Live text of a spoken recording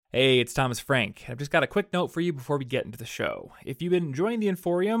Hey, it's Thomas Frank. I've just got a quick note for you before we get into the show. If you've been enjoying the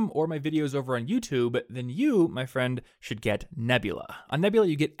Inforium or my videos over on YouTube, then you, my friend, should get Nebula. On Nebula,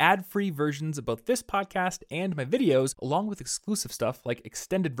 you get ad-free versions of both this podcast and my videos, along with exclusive stuff like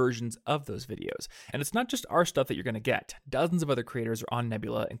extended versions of those videos. And it's not just our stuff that you're going to get. Dozens of other creators are on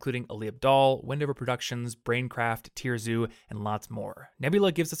Nebula, including Ali Abdaal, Wendover Productions, Braincraft, Tierzoo, and lots more.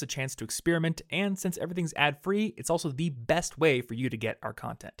 Nebula gives us a chance to experiment, and since everything's ad-free, it's also the best way for you to get our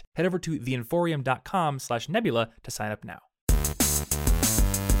content. Head over to theinforium.com/nebula to sign up now.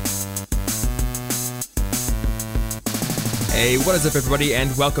 Hey, what is up, everybody,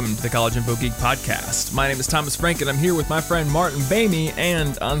 and welcome to the College Info Geek Podcast. My name is Thomas Frank, and I'm here with my friend Martin Bamey,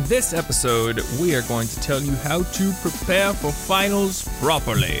 and on this episode, we are going to tell you how to prepare for finals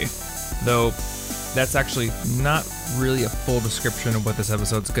properly. Though, that's actually not really a full description of what this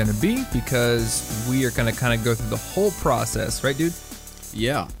episode's going to be, because we are going to kind of go through the whole process, right, dude?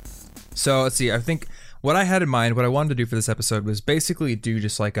 Yeah. So let's see, I think what I had in mind, what I wanted to do for this episode was basically do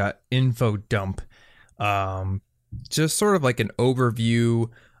just like a info dump, just sort of like an overview,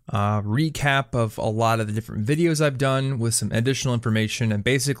 recap of a lot of the different videos I've done with some additional information. And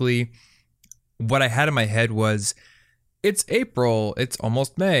basically what I had in my head was, it's April, it's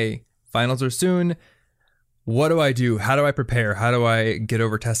almost May, finals are soon. What do I do? How do I prepare? How do I get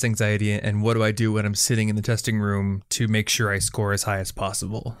over test anxiety? And what do I do when I'm sitting in the testing room to make sure I score as high as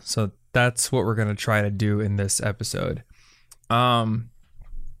possible? So that's what we're going to try to do in this episode. I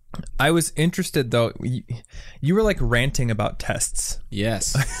was interested, though. You were like ranting about tests.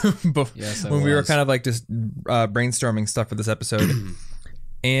 Yes. Yes, when we were kind of like just brainstorming stuff for this episode.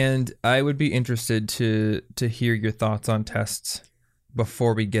 And I would be interested to hear your thoughts on tests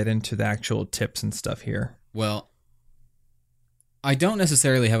before we get into the actual tips and stuff here. Well, I don't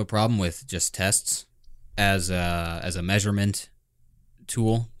necessarily have a problem with just tests as a measurement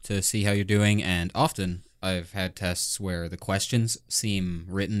tool to see how you're doing, and often I've had tests where the questions seem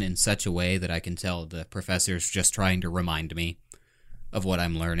written in such a way that I can tell the professor's just trying to remind me of what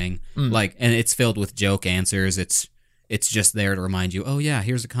I'm learning. And it's filled with joke answers. It's just there to remind you, oh yeah,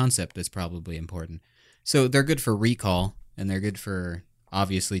 here's a concept that's probably important. So they're good for recall, and they're good for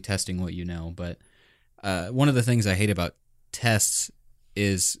obviously testing what you know, but one of the things I hate about tests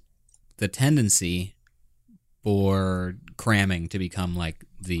is the tendency for cramming to become like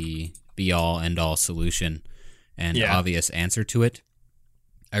the be-all, end-all solution and obvious answer to it.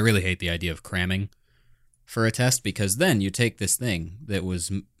 I really hate the idea of cramming for a test, because then you take this thing that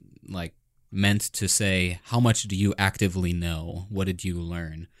was like meant to say, how much do you actively know? What did you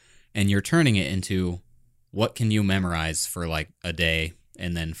learn? And you're turning it into, what can you memorize for like a day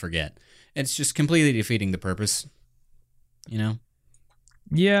and then forget? It's just completely defeating the purpose, you know?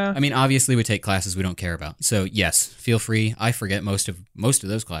 Yeah. I mean, obviously we take classes we don't care about. So yes, feel free. I forget most of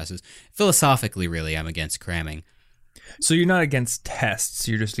those classes. Philosophically, really, I'm against cramming. So you're not against tests.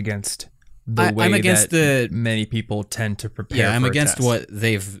 You're just against the way I'm against that many people tend to prepare. Yeah, I'm for against a test. what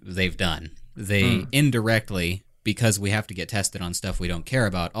they've done. They indirectly, because we have to get tested on stuff we don't care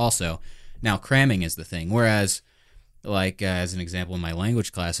about also. Now, cramming is the thing. Whereas, like, as an example, in my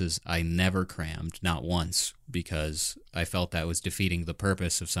language classes, I never crammed, not once, because I felt that was defeating the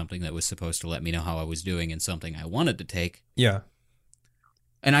purpose of something that was supposed to let me know how I was doing in something I wanted to take. Yeah.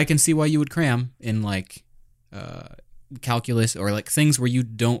 And I can see why you would cram in, like, calculus or, like, things where you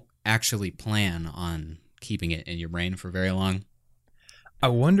don't actually plan on keeping it in your brain for very long. I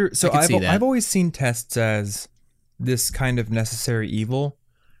wonder... So I've always seen tests as this kind of necessary evil,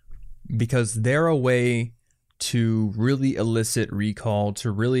 because they're a way to really elicit recall,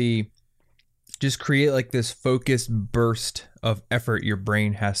 to really just create like this focused burst of effort your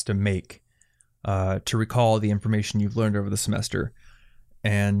brain has to make to recall the information you've learned over the semester.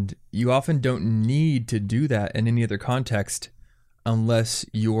 And you often don't need to do that in any other context unless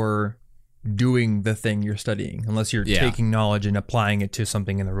you're doing the thing you're studying, unless you're taking knowledge and applying it to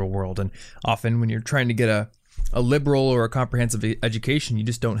something in the real world. And often when you're trying to get a liberal or a comprehensive education, you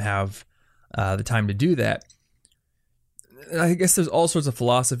just don't have the time to do that. I guess there's all sorts of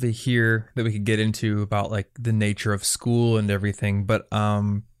philosophy here that we could get into about like the nature of school and everything, but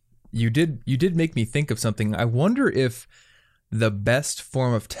you did make me think of something. I wonder if the best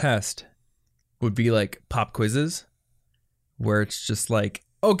form of test would be like pop quizzes, where it's just like,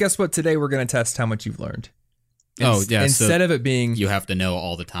 oh, guess what? Today we're going to test how much you've learned. Instead of it being, you have to know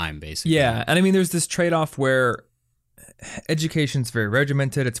all the time, basically. Yeah, and I mean, there's this trade-off where education's very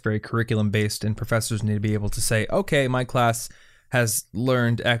regimented, it's very curriculum based, and professors need to be able to say, okay, my class has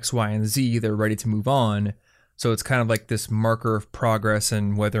learned X, Y, and Z, they're ready to move on. So it's kind of like this marker of progress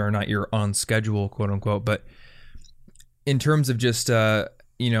and whether or not you're on schedule, quote unquote. But in terms of just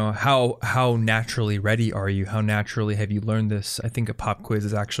how naturally ready are you? How naturally have you learned this? I think a pop quiz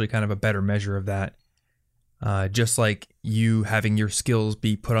is actually kind of a better measure of that. Just like you having your skills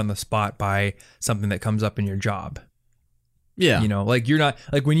be put on the spot by something that comes up in your job. Yeah. Like you're not,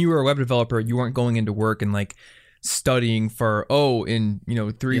 like when you were a web developer, you weren't going into work and like studying for, in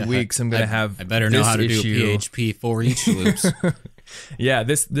 3 weeks I'm going to have I better know how to do PHP for each loops. Yeah,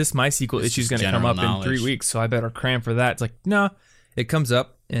 this MySQL issue is going to come up in 3 weeks, so I better cram for that. It's like, no, it comes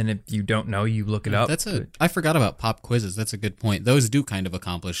up, and if you don't know, you look it up. I forgot about pop quizzes. That's a good point. Those do kind of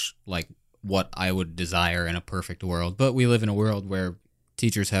accomplish like what I would desire in a perfect world, but we live in a world where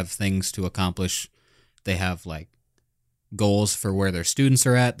teachers have things to accomplish. They have like goals for where their students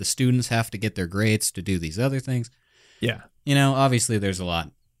are at. The students have to get their grades to do these other things. Yeah. Obviously there's a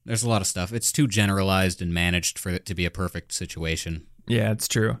lot of stuff. It's too generalized and managed for it to be a perfect situation. Yeah, it's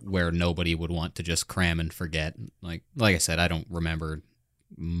true. Where nobody would want to just cram and forget. Like I said, I don't remember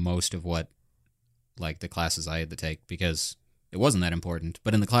most of what like the classes I had to take because it wasn't that important.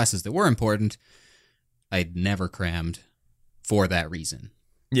 But in the classes that were important, I'd never crammed for that reason.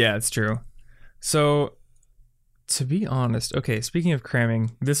 Yeah, it's true. So, to be honest, okay, speaking of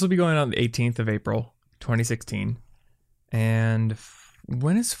cramming, this will be going on the 18th of April, 2016. And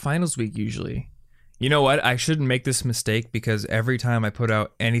when is finals week usually? You know what? I shouldn't make this mistake because every time I put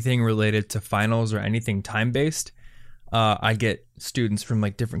out anything related to finals or anything time-based, I get students from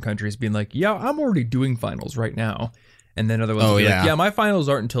like different countries being like, yeah, I'm already doing finals right now. And then other ones will be like, yeah, my finals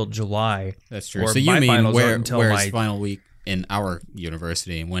aren't until July. That's true. So you mean where's final week in our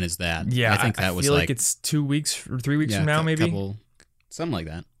university? When is that? Yeah, I think that was like it's 2 weeks or 3 weeks from now, maybe. Something like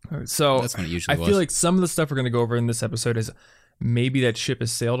that. So that's when it usually was. I feel like some of the stuff we're going to go over in this episode is maybe that ship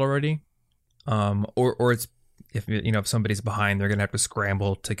has sailed already. Or it's if somebody's behind, they're going to have to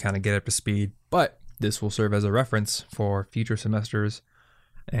scramble to kind of get up to speed. But this will serve as a reference for future semesters.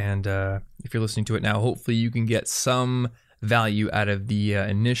 And if you're listening to it now, hopefully you can get some value out of the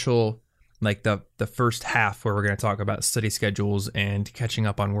initial, like the first half where we're going to talk about study schedules and catching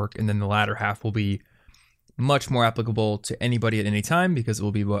up on work. And then the latter half will be much more applicable to anybody at any time because it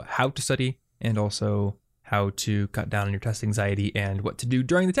will be about how to study and also how to cut down on your test anxiety and what to do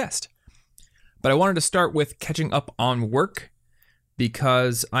during the test. But I wanted to start with catching up on work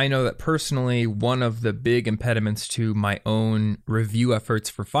because I know that personally one of the big impediments to my own review efforts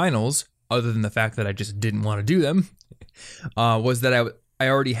for finals, other than the fact that I just didn't want to do them, was that I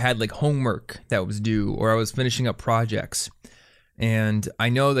already had like homework that was due or I was finishing up projects. And I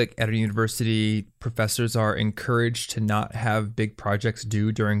know that at a university, professors are encouraged to not have big projects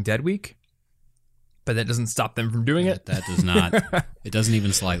due during dead week, but that doesn't stop them from doing it. That does not. It doesn't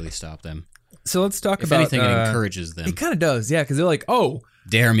even slightly stop them. So let's talk about... If anything, it encourages them. It kind of does, yeah, because they're like, oh...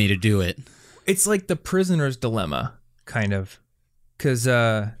 Dare me to do it. It's like the prisoner's dilemma, kind of. Because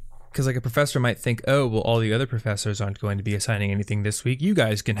like a professor might think, oh, well, all the other professors aren't going to be assigning anything this week. You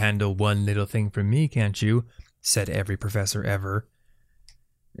guys can handle one little thing from me, can't you? Said every professor ever.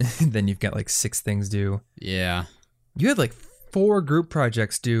 Then you've got like 6 things due. Yeah. You had like 4 group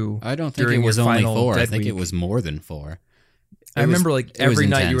projects due. I don't think it was only 4. I think it was more than 4. I remember like every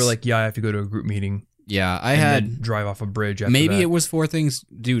night you were like, yeah, I have to go to a group meeting. Yeah, I had drive off a bridge after maybe that. It was 4 things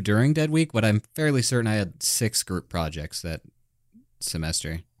due during dead week, but I'm fairly certain I had 6 group projects that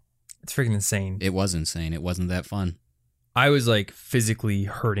semester. It's freaking insane. It was insane. It wasn't that fun. I was like physically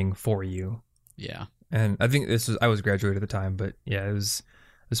hurting for you. Yeah. And I think I was graduated at the time, but yeah, it was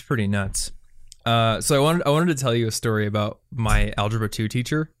pretty nuts. So I wanted to tell you a story about my Algebra 2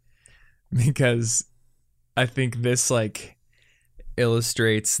 teacher because I think this like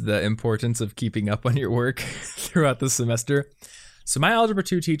illustrates the importance of keeping up on your work throughout the semester. So my Algebra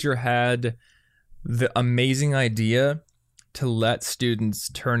 2 teacher had the amazing idea to let students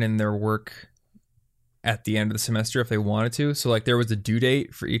turn in their work at the end of the semester if they wanted to. So like there was a due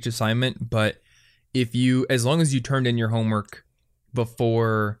date for each assignment, but as long as you turned in your homework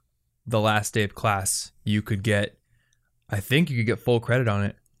before the last day of class, you could get full credit on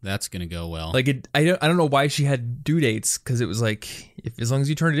it. That's going to go well. Like I don't know why she had due dates because it was like as long as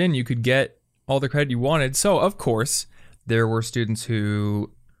you turned it in, you could get all the credit you wanted. So of course, there were students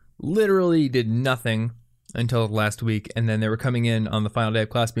who literally did nothing until last week, and then they were coming in on the final day of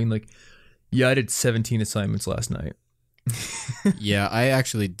class being like, "Yeah, I did 17 assignments last night." Yeah, I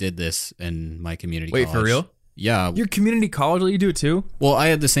actually did this in my community college. Wait, for real? Yeah. Your community college let you do it too? Well, I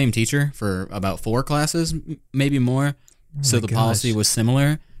had the same teacher for about 4 classes, maybe more. So the policy was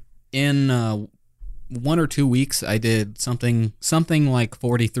similar. In 1 or 2 weeks, I did something like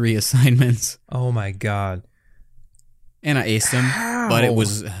 43 assignments. Oh my God. And I aced them, but it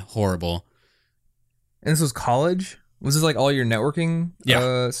was horrible. And this was college? Was this like all your networking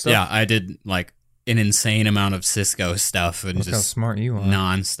stuff? Yeah, I did like an insane amount of Cisco stuff and Look just how smart you are.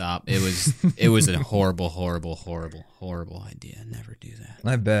 nonstop. It was a horrible idea. Never do that.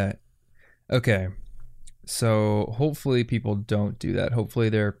 I bet. Okay. So hopefully people don't do that. Hopefully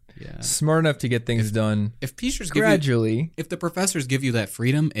they're smart enough to get things done. If teachers gradually, if the professors give you that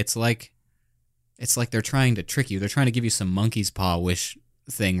freedom, it's like they're trying to trick you. They're trying to give you some monkey's paw wish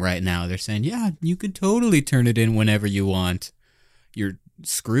thing right now. They're saying, yeah, you could totally turn it in whenever you want. You're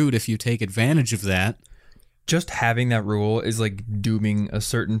screwed if you take advantage of that. Just having that rule is like dooming a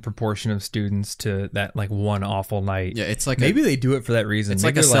certain proportion of students to that like one awful night. Yeah, it's like maybe they do it for that reason. It's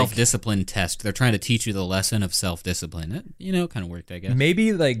maybe like a self-discipline test. They're trying to teach you the lesson of self-discipline. It, kind of worked, I guess.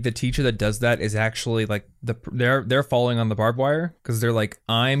 Maybe like the teacher that does that is actually like they're falling on the barbed wire because they're like,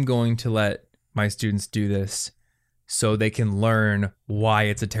 I'm going to let my students do this so they can learn why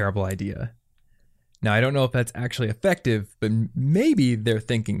it's a terrible idea. Now, I don't know if that's actually effective, but maybe they're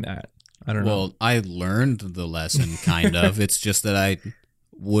thinking that. I don't know. Well, I learned the lesson, kind of. It's just that I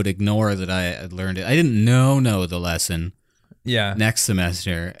would ignore that I had learned it. I didn't know the lesson next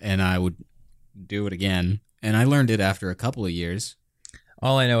semester, and I would do it again. And I learned it after a couple of years.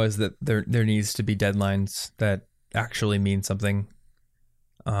 All I know is that there needs to be deadlines that actually mean something.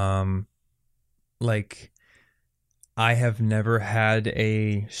 Like, I have never had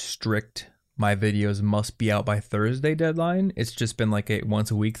a strict, my videos must be out by Thursday deadline. It's just been like a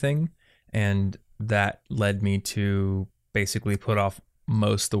once a week thing. And that led me to basically put off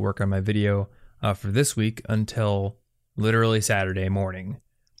most of the work on my video for this week until literally Saturday morning.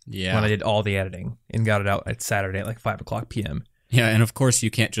 Yeah. When I did all the editing and got it out at Saturday at like 5 o'clock p.m. Yeah, and of course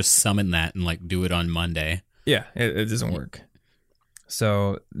you can't just summon that and like do it on Monday. Yeah, it doesn't work.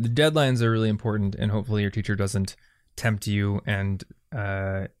 So the deadlines are really important, and hopefully your teacher doesn't tempt you and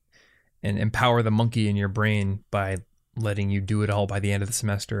empower the monkey in your brain by letting you do it all by the end of the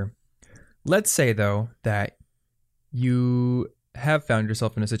semester. Let's say, though, that you have found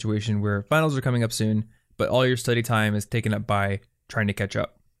yourself in a situation where finals are coming up soon, but all your study time is taken up by trying to catch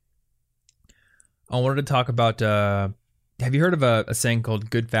up. I wanted to talk about, have you heard of a saying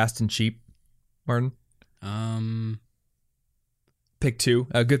called good, fast, and cheap, Martin? Pick two.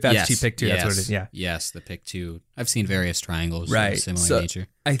 Good, fast, cheap, pick two. That's what it is, yeah. Yes, the pick two. I've seen various triangles of similar nature.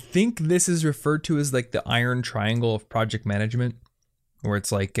 I think this is referred to as like the iron triangle of project management, where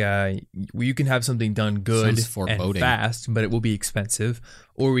it's like you can have something done good and fast, but it will be expensive.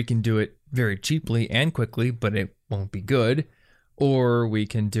 Or we can do it very cheaply and quickly, but it won't be good. Or we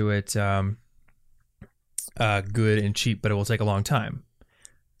can do it good and cheap, but it will take a long time.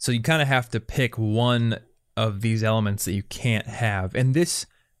 So you kind of have to pick one of these elements that you can't have. And this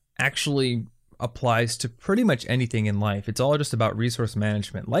actually applies to pretty much anything in life. It's all just about resource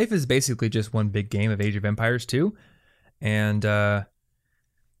management. Life is basically just one big game of Age of Empires 2. And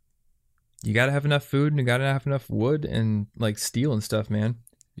you got to have enough food and you got to have enough wood and like steel and stuff, man.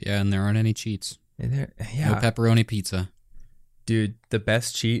 Yeah, and there aren't any cheats. No pepperoni pizza. Dude, the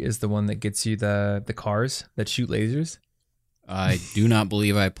best cheat is the one that gets you the cars that shoot lasers. I do not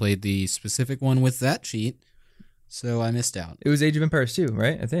believe I played the specific one with that cheat, so I missed out. It was Age of Empires 2,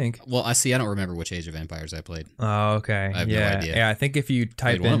 right? I think. Well, I don't remember which Age of Empires I played. Oh, okay. I have no idea. Yeah, I think if you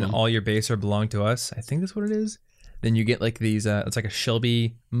type in all your base or belong to us, I think that's what it is. Then you get like these, it's like a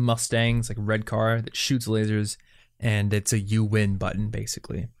Shelby Mustang, it's like a red car that shoots lasers, and it's a you win button,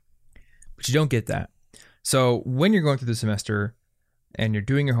 basically. But you don't get that. So when you're going through the semester and you're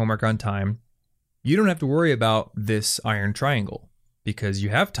doing your homework on time, you don't have to worry about this iron triangle because you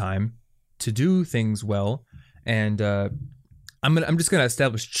have time to do things well. And I'm just going to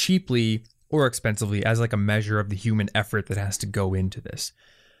establish cheaply or expensively as like a measure of the human effort that has to go into this.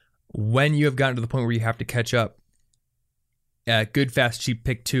 When you have gotten to the point where you have to catch up, good, fast, cheap,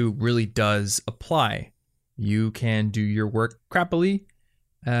 pick two really does apply. You can do your work crappily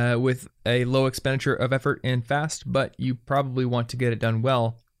with a low expenditure of effort and fast, but you probably want to get it done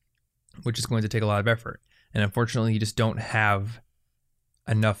well, which is going to take a lot of effort. And unfortunately, you just don't have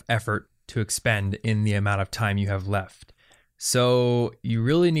enough effort to expend in the amount of time you have left. So you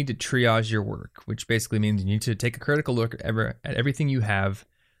really need to triage your work, which basically means you need to take a critical look at everything you have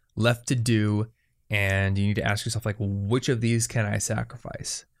left to do, and you need to ask yourself, like, which of these can I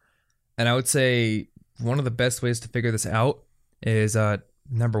sacrifice? And I would say one of the best ways to figure this out is,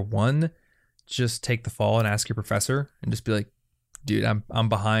 number one, just take the fall and ask your professor and just be like, dude, I'm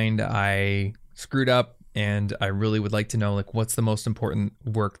behind. I screwed up, and I really would like to know, like, what's the most important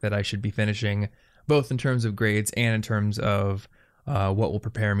work that I should be finishing, both in terms of grades and in terms of what will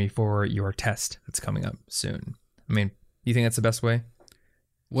prepare me for your test that's coming up soon. I mean, you think that's the best way?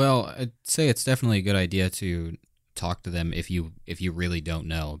 Well, I'd say it's definitely a good idea to talk to them if you really don't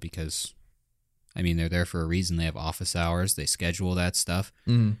know, because I mean, they're there for a reason. They have office hours. They schedule that stuff.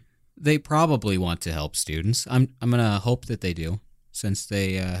 Mm. They probably want to help students. I'm gonna hope that they do, since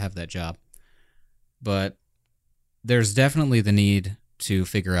they have that job. But there's definitely the need to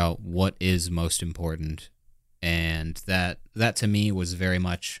figure out what is most important, and that to me was very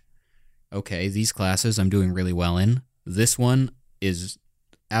much, okay, these classes I'm doing really well in. This one is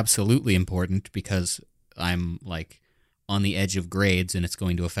absolutely important because I'm like on the edge of grades and it's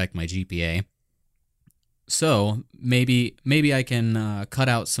going to affect my GPA. So maybe I can cut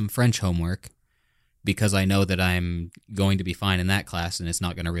out some French homework because I know that I'm going to be fine in that class and it's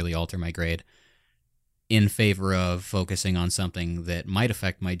not going to really alter my grade, in favor of focusing on something that might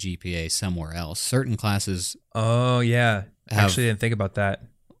affect my GPA somewhere else. Certain classes... Oh, yeah. Actually, I didn't think about that.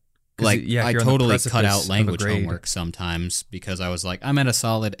 Like, yeah, I totally cut out language homework sometimes because I was like, I'm at a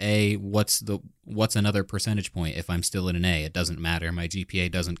solid A. What's another percentage point if I'm still at an A? It doesn't matter. My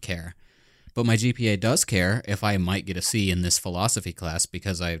GPA doesn't care. But my GPA does care if I might get a C in this philosophy class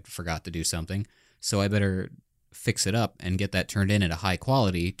because I forgot to do something. So I better fix it up and get that turned in at a high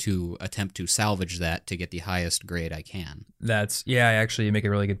quality to attempt to salvage that to get the highest grade I can. Actually, you make a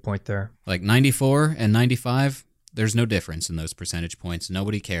really good point there. Like 94 and 95, there's no difference in those percentage points.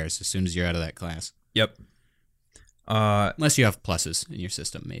 Nobody cares as soon as you're out of that class. Yep. Unless you have pluses in your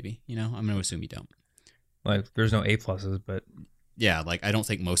system, maybe. You know, I'm going to assume you don't. Like, there's no A pluses, but... Yeah, like, I don't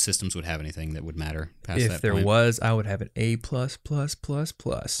think most systems would have anything that would matter past that point. If there was, I would have an A+++++.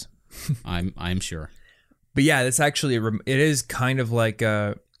 I'm sure. But yeah, it's actually, it is kind of like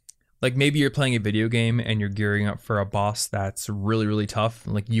maybe you're playing a video game and you're gearing up for a boss that's really, really tough.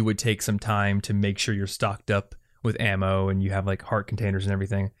 Like, you would take some time to make sure you're stocked up with ammo and you have like heart containers and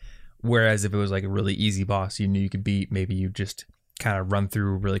everything. Whereas if it was like a really easy boss you knew you could beat, maybe you just kind of run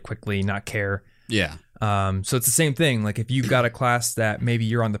through really quickly, not care. Yeah. So it's the same thing. Like, if you've got a class that maybe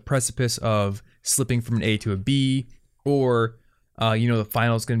you're on the precipice of slipping from an A to a B, or the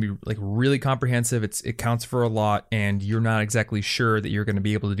final is going to be like really comprehensive. It counts for a lot, and you're not exactly sure that you're going to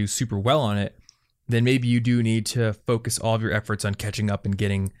be able to do super well on it. Then maybe you do need to focus all of your efforts on catching up and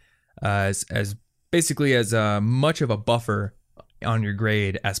getting as basically as much of a buffer on your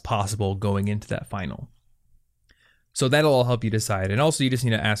grade as possible going into that final. So that'll all help you decide. And also, you just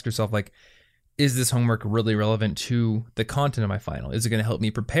need to ask yourself, like, is this homework really relevant to the content of my final? Is it going to help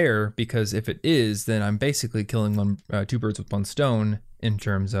me prepare? Because if it is, then I'm basically killing two birds with one stone in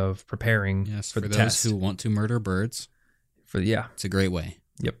terms of preparing for the test. For those who want to murder birds. It's a great way.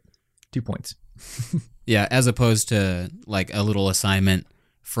 Yep. 2 points. Yeah, as opposed to like a little assignment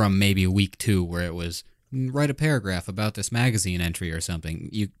from maybe week 2 where it was write a paragraph about this magazine entry or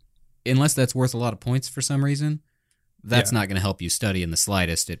something. Unless that's worth a lot of points for some reason, that's not going to help you study in the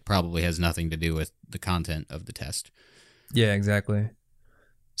slightest. It probably has nothing to do with the content of the test. Yeah, exactly.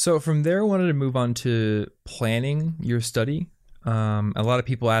 So from there, I wanted to move on to planning your study. A lot of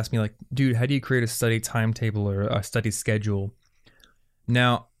people ask me, like, dude, how do you create a study timetable or a study schedule?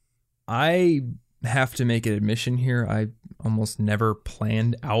 Now, I have to make an admission here. I almost never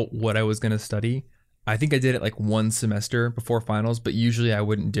planned out what I was going to study. I think I did it like one semester before finals, but usually I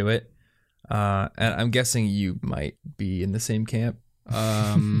wouldn't do it. And I'm guessing you might be in the same camp.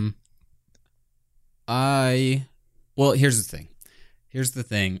 Well, here's the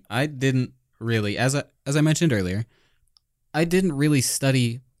thing. I didn't really, as I mentioned earlier, I didn't really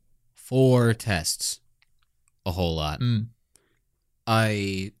study for tests a whole lot.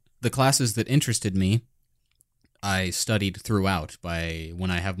 The classes that interested me, I studied throughout. When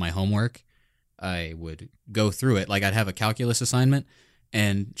I have my homework, I would go through it. Like, I'd have a calculus assignment,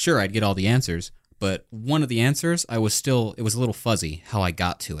 and sure, I'd get all the answers, but one of the answers, it was a little fuzzy how I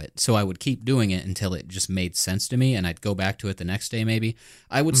got to it. So I would keep doing it until it just made sense to me, and I'd go back to it the next day maybe.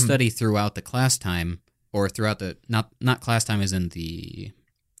 I would study throughout the class time, or throughout the, not class time as in the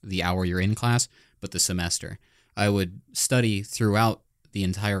hour you're in class, but the semester. I would study throughout the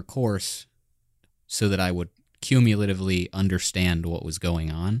entire course so that I would cumulatively understand what was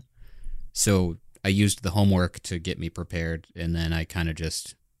going on. So I used the homework to get me prepared, and then I kind of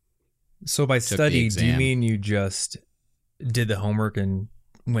just... So by study, do you mean you just did the homework and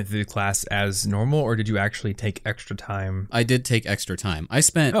went through the class as normal, or did you actually take extra time? I did take extra time. I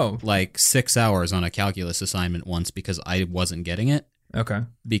spent like 6 hours on a calculus assignment once because I wasn't getting it. Okay.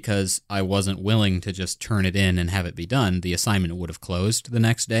 Because I wasn't willing to just turn it in and have it be done. The assignment would have closed the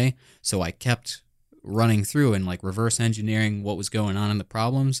next day, so I kept running through and like reverse engineering what was going on in the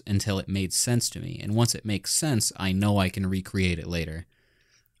problems until it made sense to me. And once it makes sense, I know I can recreate it later.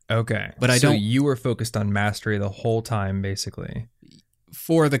 Okay. But so you were focused on mastery the whole time, basically.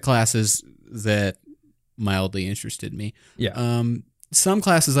 For the classes that mildly interested me. Yeah. Some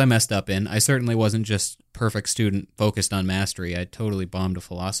classes I messed up in. I certainly wasn't just perfect student focused on mastery. I totally bombed a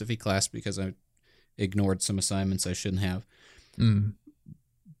philosophy class because I ignored some assignments I shouldn't have.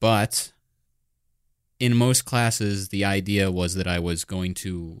 But in most classes, the idea was that I was going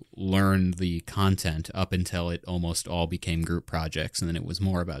to learn the content up until it almost all became group projects, and then it was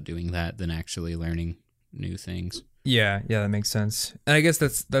more about doing that than actually learning new things. Yeah, that makes sense. And I guess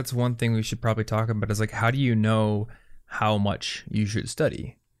that's one thing we should probably talk about is like, how do you know how much you should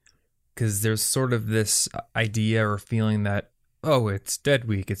study? Because there's sort of this idea or feeling that, oh, it's dead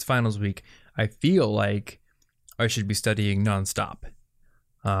week, it's finals week. I feel like I should be studying nonstop.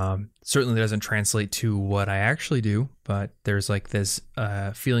 Certainly doesn't translate to what I actually do, but there's like this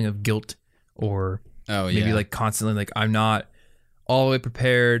feeling of guilt or maybe like constantly like I'm not all the way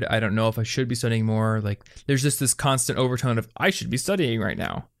prepared. I don't know if I should be studying more. Like there's just this constant overtone of I should be studying right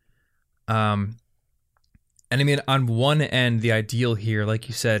now. And I mean, on one end, the ideal here, like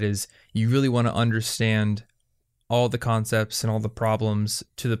you said, is you really want to understand all the concepts and all the problems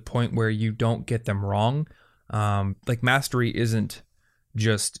to the point where you don't get them wrong. Like mastery isn't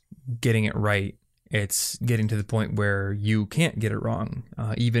just getting it right. It's getting to the point where you can't get it wrong.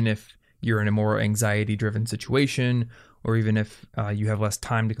 Even if you're in a more anxiety-driven situation, or even if you have less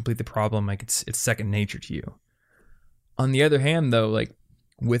time to complete the problem, like it's second nature to you. On the other hand, though, like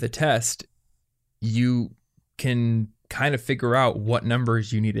with a test, you can kind of figure out what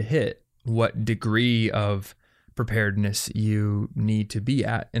numbers you need to hit, what degree of preparedness you need to be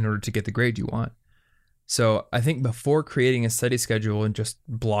at in order to get the grade you want. So I think before creating a study schedule and just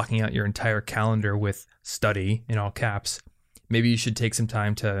blocking out your entire calendar with study in all caps, maybe you should take some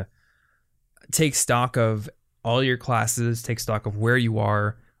time to take stock of all your classes, take stock of where you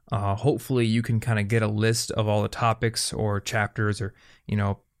are. Hopefully you can kind of get a list of all the topics or chapters or,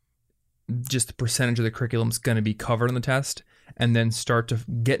 just the percentage of the curriculum is going to be covered on the test, and then start to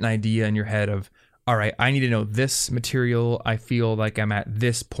get an idea in your head of, all right, I need to know this material. I feel like I'm at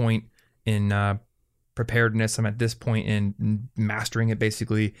this point in preparedness. I'm at this point in mastering it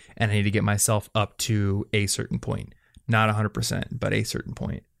basically, and I need to get myself up to a certain point. Not 100%, but a certain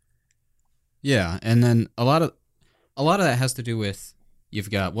point. Yeah, and then a lot of that has to do with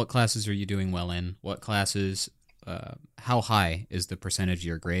you've got what classes are you doing well in, what classes, how high is the percentage of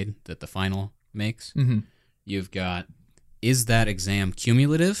your grade that the final makes. Mm-hmm. You've got, is that exam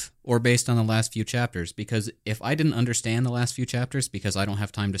cumulative or based on the last few chapters? Because if I didn't understand the last few chapters because I don't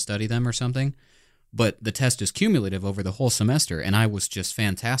have time to study them or something, but the test is cumulative over the whole semester and I was just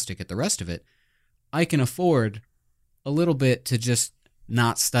fantastic at the rest of it, I can afford a little bit to just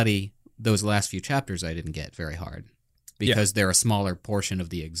not study those last few chapters I didn't get very hard because they're a smaller portion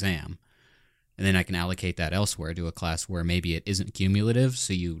of the exam. And then I can allocate that elsewhere to a class where maybe it isn't cumulative,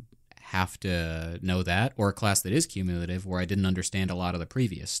 so you have to know that, or a class that is cumulative where I didn't understand a lot of the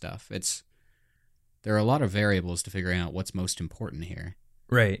previous stuff. There are a lot of variables to figuring out what's most important here.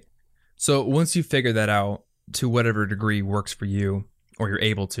 Right. So once you figure that out to whatever degree works for you or you're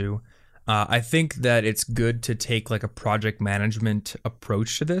able to, I think that it's good to take like a project management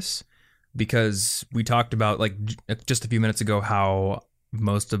approach to this, because we talked about like just a few minutes ago how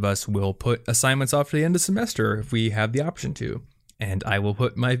most of us will put assignments off to the end of semester if we have the option to. And I will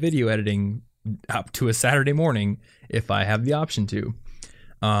put my video editing up to a Saturday morning if I have the option to.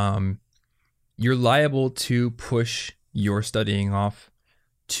 You're liable to push your studying off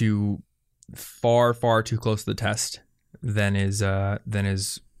to far, far too close to the test than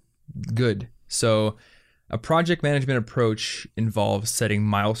is good. So a project management approach involves setting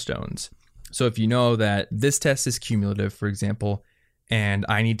milestones. So if you know that this test is cumulative, for example, and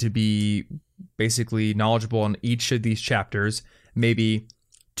I need to be basically knowledgeable on each of these chapters, maybe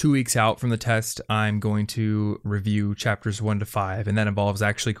 2 weeks out from the test, I'm going to review chapters 1 to 5, and that involves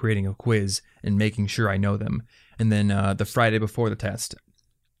actually creating a quiz and making sure I know them. And then the Friday before the test,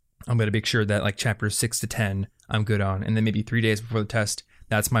 I'm going to make sure that like chapters 6 to 10 I'm good on. And then maybe 3 days before the test,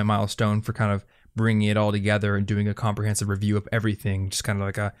 that's my milestone for kind of bringing it all together and doing a comprehensive review of everything, just kind of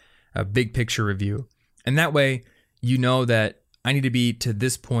like a big picture review. And that way, you know that I need to be to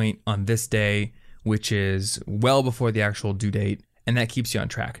this point on this day, which is well before the actual due date, and that keeps you on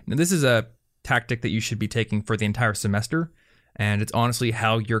track. Now, this is a tactic that you should be taking for the entire semester, and it's honestly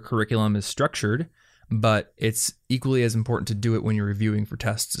how your curriculum is structured, but it's equally as important to do it when you're reviewing for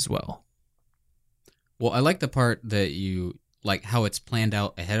tests as well. Well, I like the part that you like how it's planned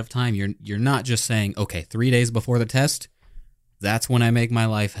out ahead of time. You're not just saying, okay, 3 days before the test, that's when I make my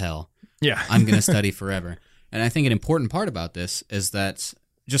life hell. Yeah. I'm going to study forever. And I think an important part about this is that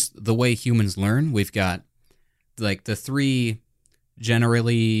just the way humans learn, we've got like the three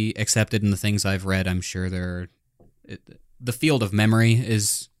generally accepted in the things I've read. I'm sure the field of memory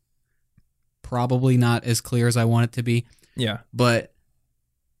is probably not as clear as I want it to be. Yeah. But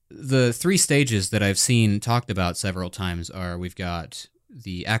the 3 stages that I've seen talked about several times are, we've got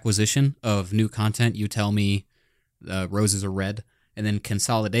the acquisition of new content. You tell me roses are red. And then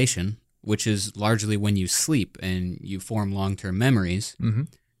consolidation, which is largely when you sleep and you form long-term memories. Mm-hmm.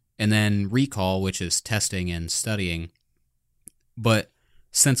 And then recall, which is testing and studying. But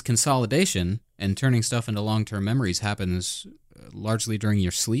since consolidation and turning stuff into long-term memories happens largely during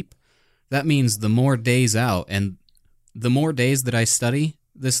your sleep, that means the more days out and the more days that I study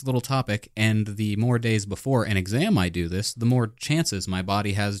this little topic and the more days before an exam I do this, the more chances my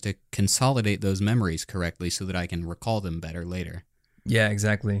body has to consolidate those memories correctly so that I can recall them better later. Yeah,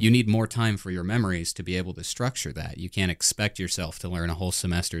 exactly. You need more time for your memories to be able to structure that. You can't expect yourself to learn a whole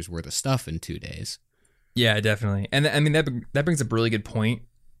semester's worth of stuff in 2 days. Yeah, definitely. And I mean, that brings up a really good point.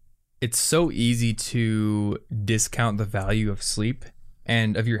 It's so easy to discount the value of sleep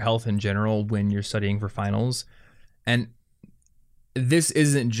and of your health in general when you're studying for finals. And this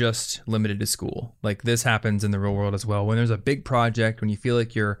isn't just limited to school. Like, this happens in the real world as well. When there's a big project, when you feel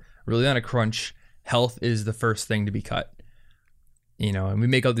like you're really on a crunch, health is the first thing to be cut. You know, and we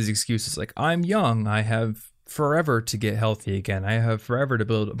make all these excuses like, I'm young, I have forever to get healthy again. I have forever to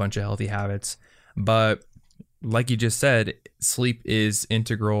build a bunch of healthy habits. But like you just said, sleep is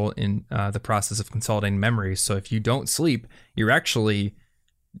integral in the process of consolidating memories. So if you don't sleep, you're actually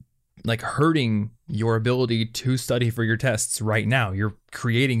like hurting your ability to study for your tests right now. You're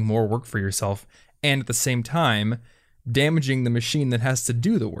creating more work for yourself and at the same time damaging the machine that has to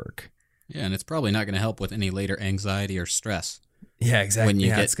do the work. Yeah, and it's probably not going to help with any later anxiety or stress. Yeah, exactly.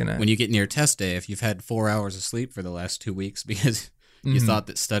 When you get near test day, if you've had 4 hours of sleep for the last 2 weeks because you thought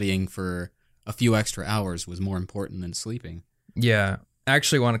that studying for a few extra hours was more important than sleeping. Yeah. I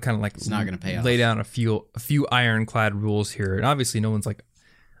actually want to kind of like it's not going to pay off. Lay down a few ironclad rules here. And obviously no one's like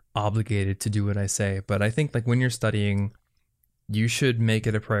obligated to do what I say, but I think like when you're studying, you should make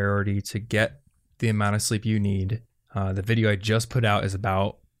it a priority to get the amount of sleep you need. The video I just put out is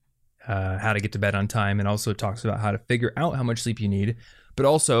about how to get to bed on time, and also talks about how to figure out how much sleep you need, but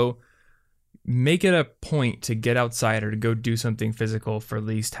also make it a point to get outside or to go do something physical for at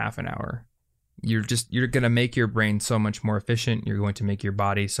least half an hour. You're going to make your brain so much more efficient. You're going to make your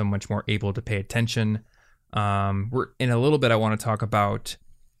body so much more able to pay attention. We're in a little bit, I want to talk about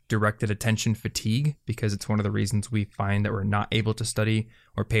directed attention fatigue, because it's one of the reasons we find that we're not able to study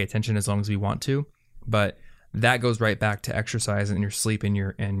or pay attention as long as we want to. But that goes right back to exercise and your sleep and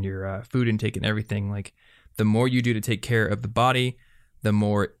your food intake and everything. Like, the more you do to take care of the body, the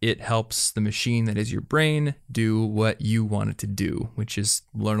more it helps the machine that is your brain do what you want it to do, which is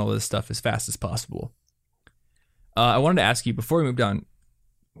learn all this stuff as fast as possible. I wanted to ask you, before we moved on,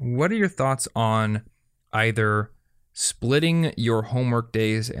 what are your thoughts on either splitting your homework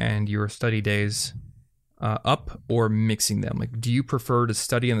days and your study days up or mixing them? Like, do you prefer to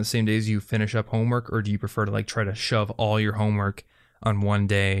study on the same days you finish up homework, or do you prefer to like try to shove all your homework on one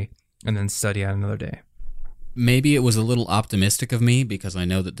day and then study on another day? Maybe it was a little optimistic of me because I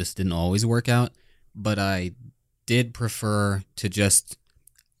know that this didn't always work out, but I did prefer to just...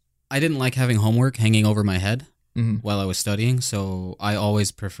 I didn't like having homework hanging over my head while I was studying, so I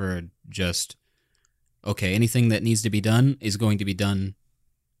always preferred just, okay, anything that needs to be done is going to be done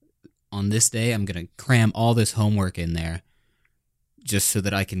on this day. I'm going to cram all this homework in there just so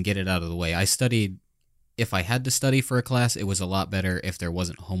that I can get it out of the way. I studied... If I had to study for a class, it was a lot better if there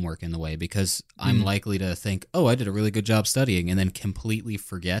wasn't homework in the way, because I'm likely to think, oh, I did a really good job studying, and then completely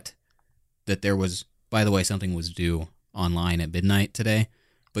forget that there was, by the way, something was due online at midnight today,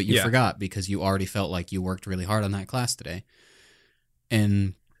 but you forgot because you already felt like you worked really hard on that class today.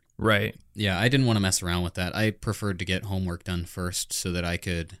 And right. Yeah, I didn't want to mess around with that. I preferred to get homework done first so that I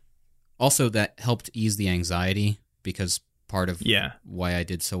could... Also, that helped ease the anxiety, because part of why I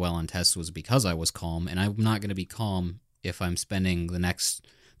did so well on tests was because I was calm, and I'm not going to be calm if I'm spending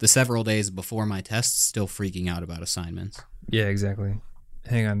the several days before my tests still freaking out about assignments. Yeah, exactly.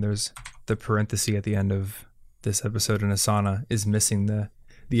 Hang on, there's the parenthesis at the end of this episode in Asana is missing the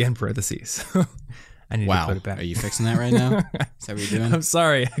end parentheses. I need to put it back. Are you fixing that right now? Is that what you're doing? I'm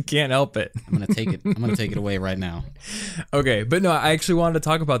sorry, I can't help it. I'm gonna take it away right now. Okay, but no, I actually wanted to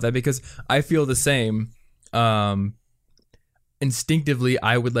talk about that because I feel the same. Instinctively,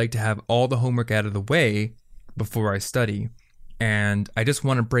 I would like to have all the homework out of the way before I study. And I just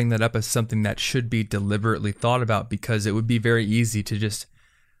want to bring that up as something that should be deliberately thought about, because it would be very easy to just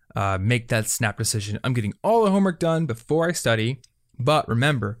make that snap decision. I'm getting all the homework done before I study. But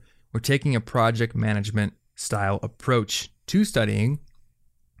remember, we're taking a project management style approach to studying.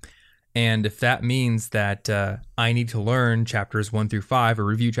 And if that means that I need to learn chapters 1 through 5 or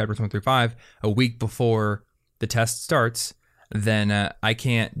review chapters 1 through 5 a week before the test starts, then I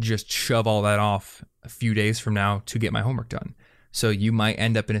can't just shove all that off a few days from now to get my homework done. So you might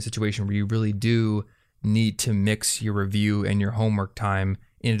end up in a situation where you really do need to mix your review and your homework time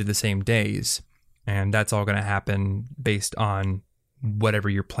into the same days. And that's all going to happen based on whatever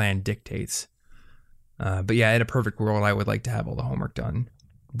your plan dictates. But yeah, in a perfect world, I would like to have all the homework done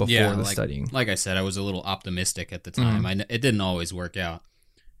before the studying. Like I said, I was a little optimistic at the time. It didn't always work out.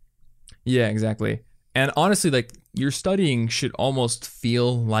 Yeah, exactly. And honestly, like, your studying should almost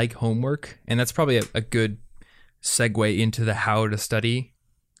feel like homework. And that's probably a good segue into the how to study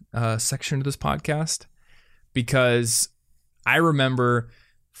section of this podcast. Because I remember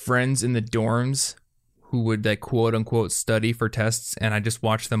friends in the dorms who would, like, quote unquote study for tests, and I just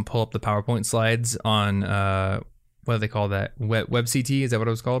watched them pull up the PowerPoint slides on what do they call that? WebCT? Is that what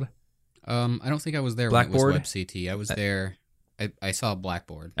it was called? I don't think I was there Blackboard? when it was WebCT. I was there. I saw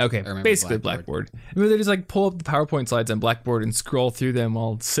Blackboard. Okay, basically Blackboard. I mean, they just like pull up the PowerPoint slides on Blackboard and scroll through them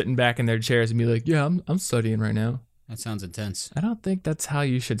while sitting back in their chairs and be like, "Yeah, I'm studying right now." That sounds intense. I don't think that's how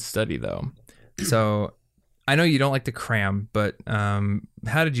you should study, though. So, I know you don't like to cram, but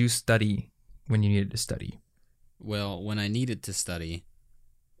how did you study when you needed to study? Well, when I needed to study,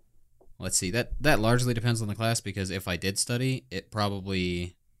 let's see, that largely depends on the class, because if I did study,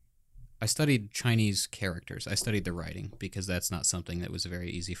 I studied Chinese characters. I studied the writing because that's not something that was very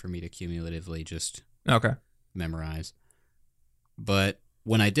easy for me to cumulatively just memorize. But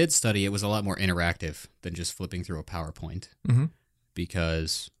when I did study, it was a lot more interactive than just flipping through a PowerPoint,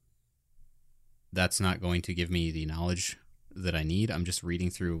 because that's not going to give me the knowledge that I need. I'm just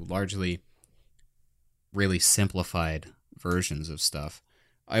reading through largely really simplified versions of stuff.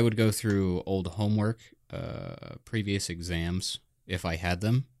 I would go through old homework, previous exams, if I had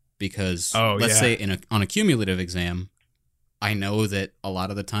them. Because let's say on a cumulative exam, I know that a lot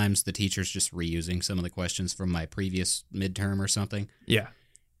of the times the teacher's just reusing some of the questions from my previous midterm or something. Yeah.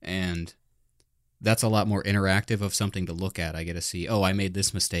 And that's a lot more interactive of something to look at. I get to see, I made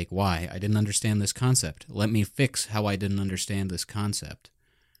this mistake. Why? I didn't understand this concept. Let me fix how I didn't understand this concept.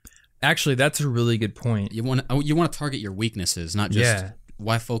 Actually, that's a really good point. You want to target your weaknesses, not just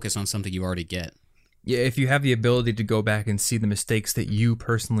why focus on something you already get. Yeah, if you have the ability to go back and see the mistakes that you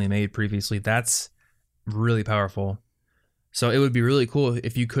personally made previously, that's really powerful. So it would be really cool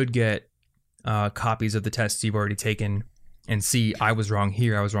if you could get copies of the tests you've already taken and see, I was wrong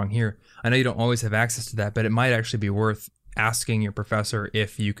here, I was wrong here. I know you don't always have access to that, but it might actually be worth asking your professor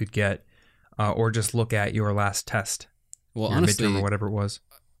if you could get or just look at your last test. Well, honestly, midterm or whatever it was.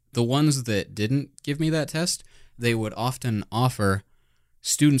 The ones that didn't give me that test, they would often offer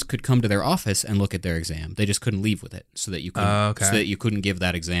students could come to their office and look at their exam. They just couldn't leave with it, so that you couldn't give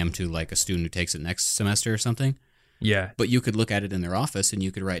that exam to like a student who takes it next semester or something. Yeah. But you could look at it in their office and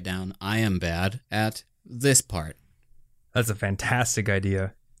you could write down, I am bad at this part. That's a fantastic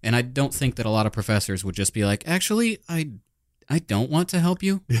idea. And I don't think that a lot of professors would just be like, actually, I don't want to help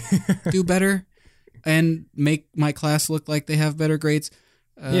you do better and make my class look like they have better grades.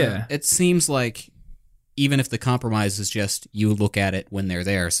 It seems like even if the compromise is just you look at it when they're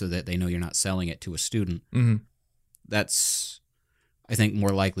there so that they know you're not selling it to a student, that's, I think, more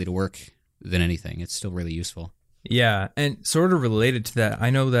likely to work than anything. It's still really useful. Yeah, and sort of related to that, I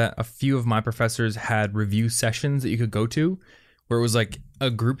know that a few of my professors had review sessions that you could go to where it was like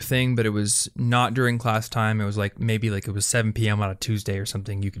a group thing, but it was not during class time. It was like maybe like it was 7 p.m. on a Tuesday or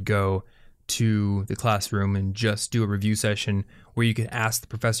something. You could go to the classroom and just do a review session where you could ask the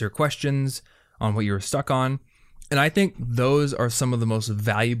professor questions on what you were stuck on. And I think those are some of the most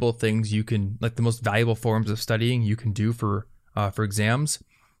valuable things you can, like the most valuable forms of studying you can do for exams,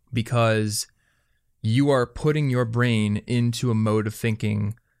 because you are putting your brain into a mode of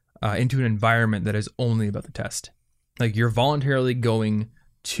thinking, into an environment that is only about the test. Like you're voluntarily going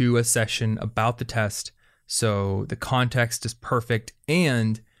to a session about the test, so the context is perfect,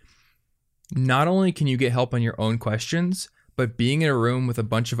 and not only can you get help on your own questions, but being in a room with a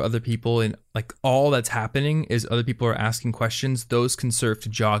bunch of other people and like all that's happening is other people are asking questions. Those can serve to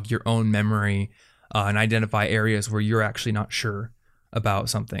jog your own memory and identify areas where you're actually not sure about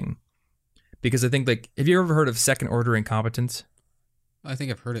something. Because I think, like, have you ever heard of second order incompetence? I think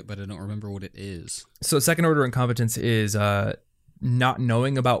I've heard it, but I don't remember what it is. So second order incompetence is not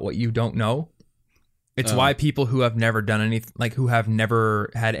knowing about what you don't know. It's why people who have never done anything, like who have never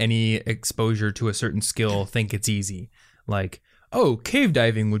had any exposure to a certain skill, think it's easy. Like, oh, cave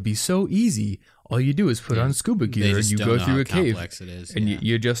diving would be so easy. all you do is put on scuba gear and you go through a cave. It is, and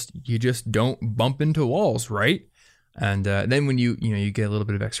you just don't bump into walls, right? And then when you get a little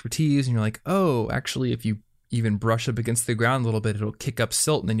bit of expertise and you're like, oh, actually, if you even brush up against the ground a little bit, it'll kick up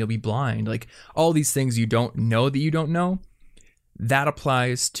silt and then you'll be blind. Like all these things you don't know that you don't know, that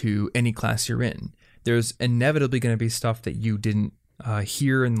applies to any class you're in. There's inevitably going to be stuff that you didn't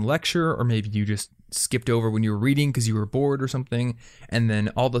hear in the lecture, or maybe you just skipped over when you were reading because you were bored or something. And then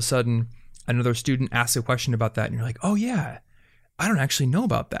all of a sudden, another student asks a question about that and you're like, oh yeah, I don't actually know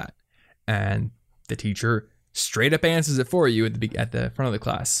about that. And the teacher straight up answers it for you at the front of the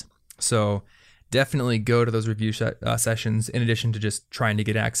class. So definitely go to those review sessions in addition to just trying to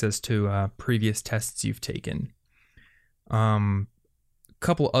get access to previous tests you've taken.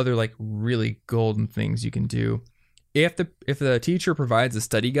 Couple other like really golden things you can do. If the teacher provides a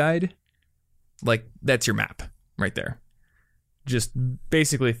study guide, like that's your map right there. Just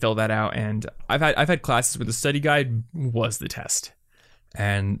basically fill that out. And I've had classes where the study guide was the test.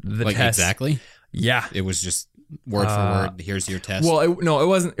 And the like test, exactly? Yeah. It was just word for word, here's your test. Well,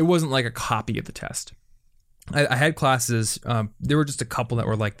 it wasn't like a copy of the test. I had classes, there were just a couple that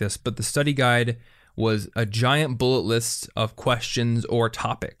were like this, but the study guide was a giant bullet list of questions or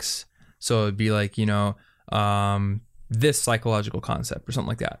topics. So it'd be like, this psychological concept or something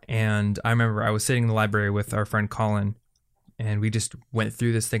like that. And I remember I was sitting in the library with our friend Colin, and we just went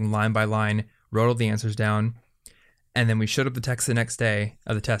through this thing line by line, wrote all the answers down, and then we showed up the test the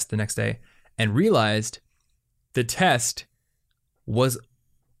next day, and realized the test was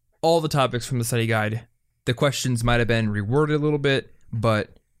all the topics from the study guide. The questions might have been reworded a little bit,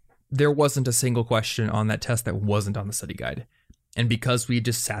 but there wasn't a single question on that test that wasn't on the study guide. And because we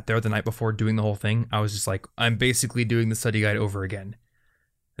just sat there the night before doing the whole thing, I was just like, I'm basically doing the study guide over again.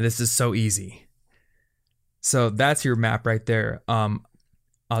 This is so easy. So that's your map right there.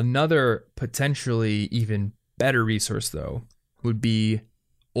 Another potentially even better resource, though, would be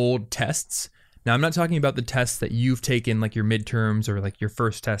old tests. Now, I'm not talking about the tests that you've taken, like your midterms or like your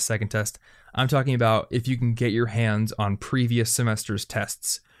first test, second test. I'm talking about if you can get your hands on previous semester's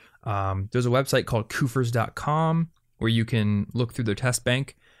tests. There's a website called koofers.com where you can look through their test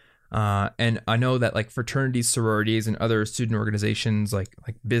bank. And I know that like fraternities, sororities, and other student organizations like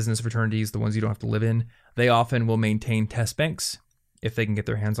business fraternities, the ones you don't have to live in, they often will maintain test banks if they can get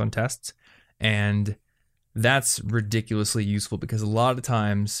their hands on tests. And that's ridiculously useful because a lot of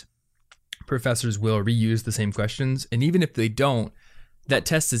times professors will reuse the same questions. And even if they don't, that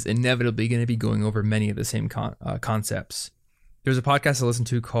test is inevitably going to be going over many of the same concepts. There's a podcast I listen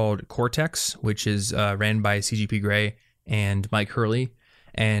to called Cortex, which is ran by CGP Grey and Mike Hurley.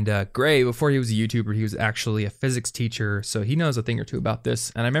 And Gray, before he was a YouTuber, he was actually a physics teacher, so he knows a thing or two about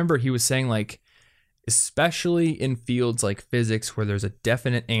this. And I remember he was saying, like, especially in fields like physics where there's a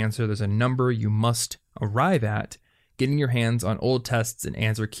definite answer, there's a number you must arrive at, getting your hands on old tests and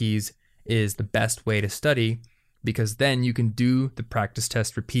answer keys is the best way to study, because then you can do the practice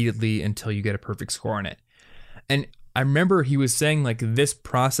test repeatedly until you get a perfect score on it. And I remember he was saying, like, this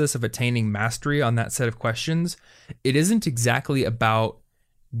process of attaining mastery on that set of questions, it isn't exactly about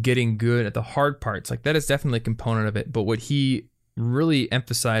getting good at the hard parts. Like, that is definitely a component of it. But what he really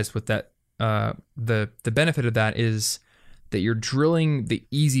emphasized with that, the benefit of that is that you're drilling the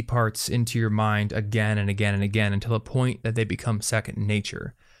easy parts into your mind again and again and again until a point that they become second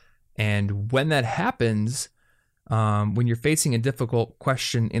nature. And when that happens, when you're facing a difficult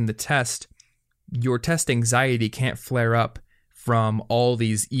question in the test, your test anxiety can't flare up from all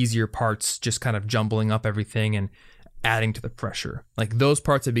these easier parts just kind of jumbling up everything and adding to the pressure. Like, those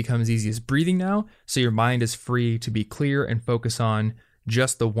parts have become as easy as breathing now, so your mind is free to be clear and focus on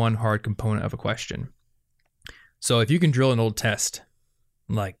just the one hard component of a question. So if you can drill an old test,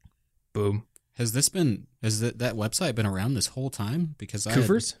 like, boom. Has that website been around this whole time? Because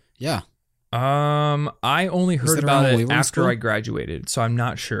Koofers? Yeah. I only heard about it after I graduated, so I'm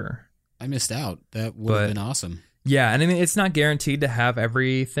not sure. I missed out. That would have been awesome. Yeah, and I mean, it's not guaranteed to have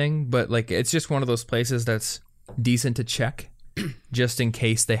everything, but like, it's just one of those places that's decent to check just in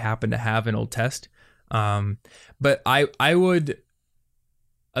case they happen to have an old test. But I would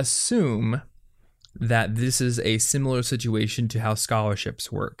assume that this is a similar situation to how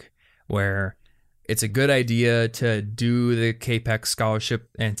scholarships work, where it's a good idea to do the CAPEX scholarship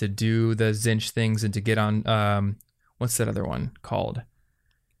and to do the Zinch things and to get on, what's that other one called?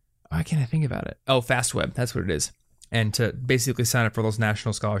 Why can't I think about it? Oh, FastWeb, that's what it is. And to basically sign up for those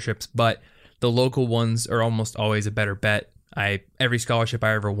national scholarships. But the local ones are almost always a better bet. Every scholarship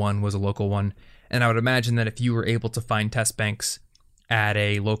I ever won was a local one. And I would imagine that if you were able to find test banks at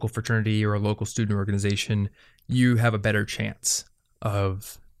a local fraternity or a local student organization, you have a better chance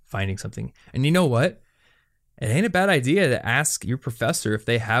of finding something. And you know what? It ain't a bad idea to ask your professor if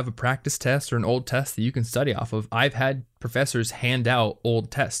they have a practice test or an old test that you can study off of. I've had professors hand out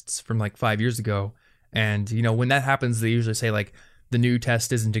old tests from like 5 years ago. And, you know, when that happens, they usually say like, the new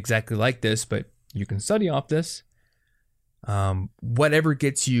test isn't exactly like this, but you can study off this. Whatever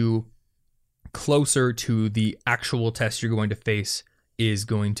gets you closer to the actual test you're going to face is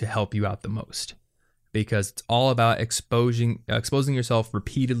going to help you out the most, because it's all about exposing yourself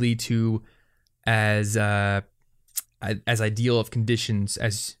repeatedly to as ideal of conditions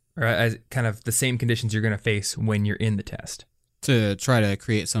as kind of the same conditions you're going to face when you're in the test. To try to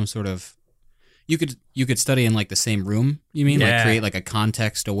create some sort of, you could study in like the same room. You mean like create like a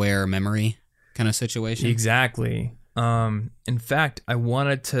context-aware memory kind of situation? Exactly. In fact, I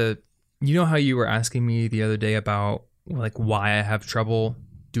wanted to. You know how you were asking me the other day about like why I have trouble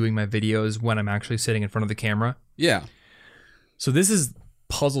doing my videos when I'm actually sitting in front of the camera? Yeah. So this has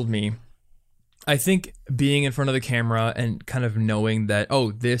puzzled me. I think being in front of the camera and kind of knowing that,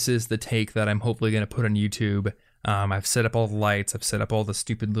 oh, this is the take that I'm hopefully going to put on YouTube. I've set up all the lights. I've set up all the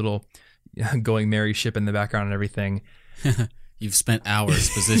stupid little Going Merry ship in the background and everything. You've spent hours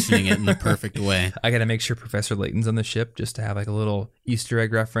positioning it in the perfect way. I got to make sure Professor Layton's on the ship just to have like a little Easter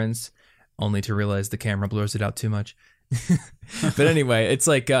egg reference, only to realize the camera blurs it out too much. But anyway, it's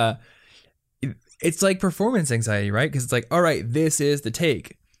like performance anxiety, right? Because it's like, all right, this is the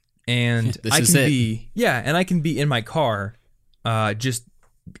take, and I can be in my car, just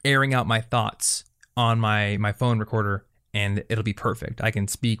airing out my thoughts on my phone recorder, and it'll be perfect. I can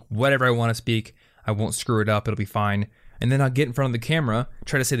speak whatever I want to speak. I won't screw it up. It'll be fine. And then I'll get in front of the camera,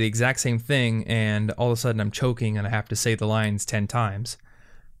 try to say the exact same thing, and all of a sudden I'm choking and I have to say the lines 10 times.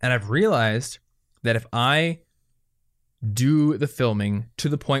 And I've realized that if I do the filming to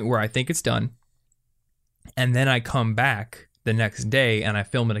the point where I think it's done, and then I come back the next day and I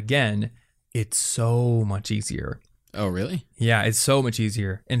film it again, it's so much easier. Oh, really? Yeah, it's so much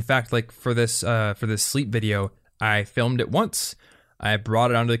easier. In fact, like for this sleep video, I filmed it once. I brought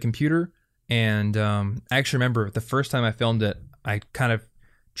it onto the computer. And I actually remember the first time I filmed it, I kind of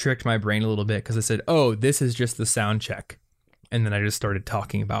tricked my brain a little bit because I said, oh, this is just the sound check. And then I just started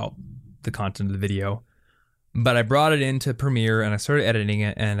talking about the content of the video. But I brought it into Premiere and I started editing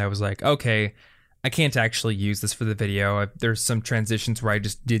it, and I was like, okay, I can't actually use this for the video. There's some transitions where I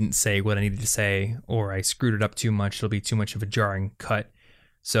just didn't say what I needed to say, or I screwed it up too much. It'll be too much of a jarring cut.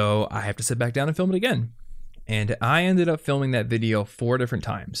 So I have to sit back down and film it again. And I ended up filming that video 4 different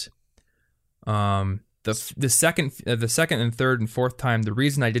times. The second and third and fourth time, the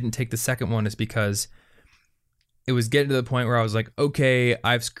reason I didn't take the second one is because it was getting to the point where I was like, okay,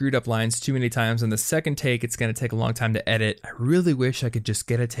 I've screwed up lines too many times. And the second take, it's going to take a long time to edit. I really wish I could just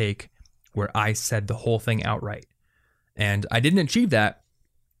get a take where I said the whole thing outright. And I didn't achieve that.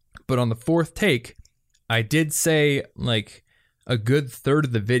 But on the fourth take, I did say like a good third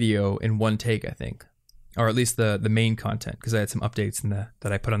of the video in one take, I think. Or at least the main content, because I had some updates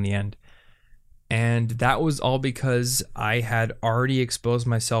that I put on the end. And that was all because I had already exposed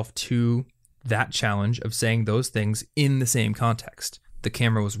myself to that challenge of saying those things in the same context. The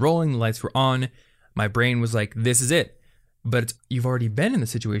camera was rolling, the lights were on, my brain was like, this is it. But you've already been in the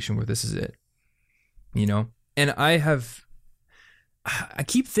situation where this is it, you know? And I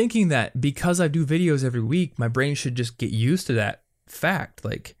keep thinking that because I do videos every week, my brain should just get used to that fact.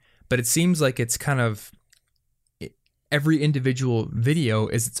 But it seems like it's kind of, every individual video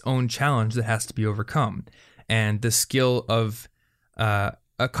is its own challenge that has to be overcome. And the skill of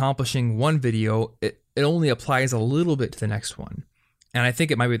accomplishing one video, it only applies a little bit to the next one. And I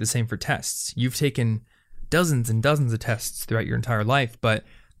think it might be the same for tests. You've taken dozens and dozens of tests throughout your entire life, but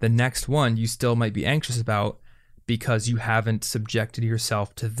the next one you still might be anxious about because you haven't subjected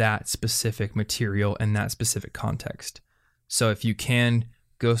yourself to that specific material and that specific context. So if you can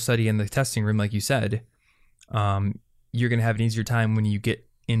go study in the testing room, like you said, you're going to have an easier time when you get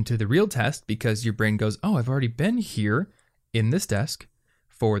into the real test because your brain goes, oh, I've already been here in this desk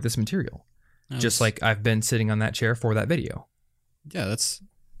for this material. Just like I've been sitting on that chair for that video. Yeah,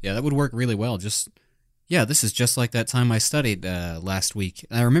 that would work really well. This is just like that time I studied last week.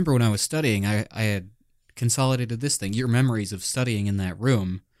 I remember when I was studying, I had consolidated this thing. Your memories of studying in that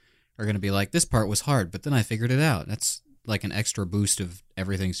room are going to be like, this part was hard, but then I figured it out. That's like an extra boost of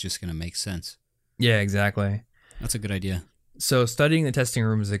everything's just going to make sense. Yeah, exactly. That's a good idea. So studying the testing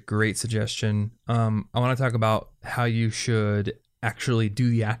room is a great suggestion. I want to talk about how you should actually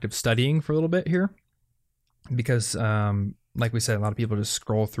do the act of studying for a little bit here. Because, like we said, a lot of people just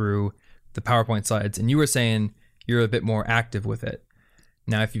scroll through the PowerPoint slides. And you were saying you're a bit more active with it.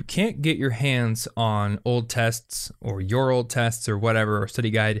 Now, if you can't get your hands on old tests or your old tests or whatever, or study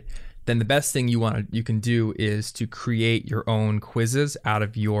guide, then the best thing you can do is to create your own quizzes out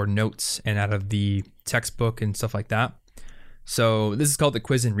of your notes and out of the textbook and stuff like that. So this is called the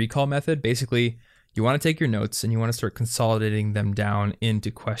quiz and recall method. Basically, you want to take your notes and you want to start consolidating them down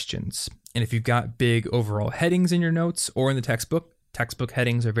into questions. And if you've got big overall headings in your notes or in the textbook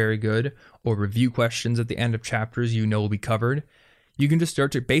headings are very good, or review questions at the end of chapters will be covered, you can just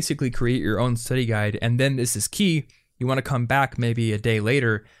start to basically create your own study guide. And then this is key. You want to come back maybe a day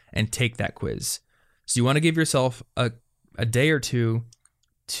later and take that quiz. So you want to give yourself a day or two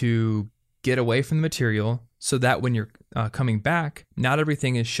to get away from the material so that when you're coming back, not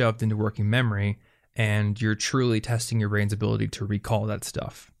everything is shoved into working memory and you're truly testing your brain's ability to recall that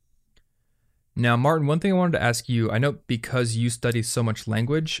stuff. Now, Martin, one thing I wanted to ask you, I know because you study so much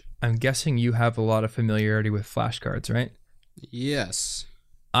language, I'm guessing you have a lot of familiarity with flashcards, right? Yes.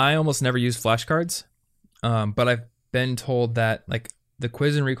 I almost never use flashcards, but I've been told that like the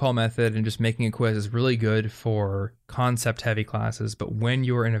quiz and recall method and just making a quiz is really good for concept-heavy classes. But when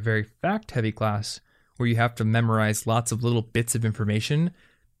you're in a very fact-heavy class where you have to memorize lots of little bits of information,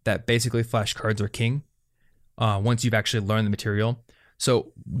 that basically flashcards are king once you've actually learned the material.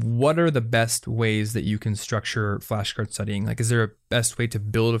 So what are the best ways that you can structure flashcard studying? Like, is there a best way to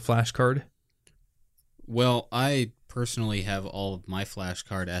build a flashcard? Well, I personally have all of my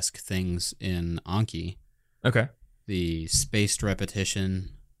flashcard-esque things in Anki. Okay. The spaced repetition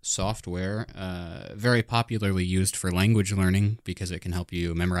software, very popularly used for language learning because it can help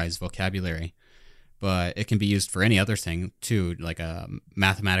you memorize vocabulary. But it can be used for any other thing too, like a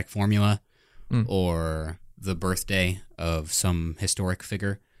mathematic formula or the birthday of some historic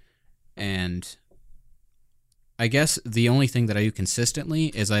figure. And I guess the only thing that I do consistently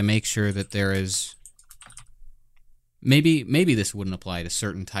is I make sure that there is... Maybe this wouldn't apply to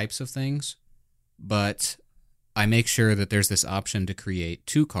certain types of things, but I make sure that there's this option to create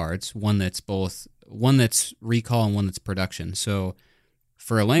two cards, one that's recall and one that's production. So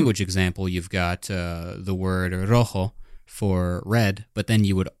for a language example, you've got the word rojo for red, but then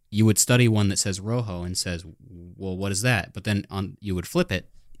you would study one that says rojo and says, well, what is that? But then you would flip it,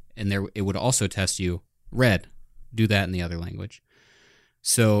 and it would also test you red. Do that in the other language.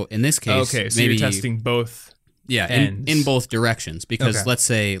 So in this case, okay, so maybe you're testing both. Yeah, in both directions. Because let's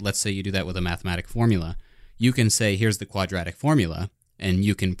say you do that with a mathematic formula. You can say, here's the quadratic formula, and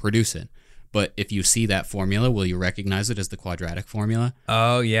you can produce it. But if you see that formula, will you recognize it as the quadratic formula?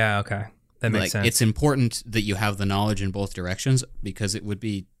 Oh, yeah, okay. That makes sense. It's important that you have the knowledge in both directions, because it would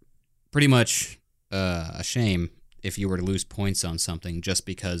be pretty much a shame if you were to lose points on something just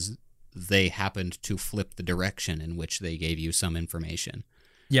because they happened to flip the direction in which they gave you some information.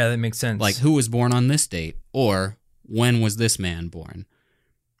 Yeah, that makes sense. Like, who was born on this date? Or, when was this man born?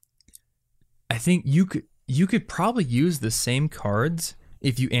 I think you could probably use the same cards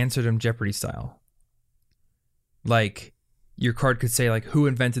if you answered them Jeopardy style. Like, your card could say, like, who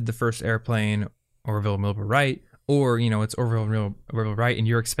invented the first airplane, Orville Wilbur Wright, or, it's Orville Wilbur Wright, and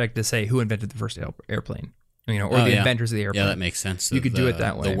you're expected to say who invented the first airplane. Or the inventors of the airplane. Yeah, that makes sense. You could do it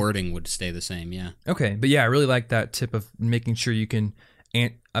that way. The wording would stay the same, yeah. Okay, but yeah, I really like that tip of making sure you can...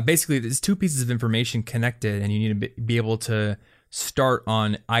 basically, there's two pieces of information connected, and you need to be able to start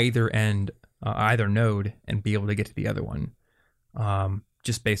on either end, either node, and be able to get to the other one,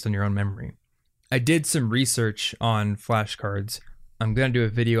 just based on your own memory. I did some research on flashcards. I'm going to do a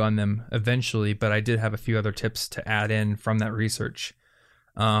video on them eventually, but I did have a few other tips to add in from that research.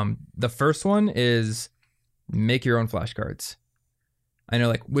 The first one is make your own flashcards. I know,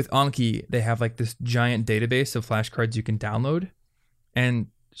 like, with Anki, they have, like, this giant database of flashcards you can download. And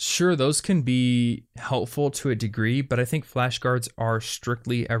sure, those can be helpful to a degree, but I think flashcards are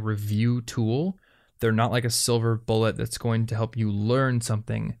strictly a review tool. They're not like a silver bullet that's going to help you learn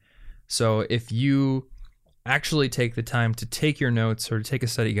something. So if you actually take the time to take your notes or to take a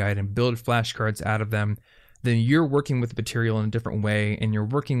study guide and build flashcards out of them, then you're working with the material in a different way, and you're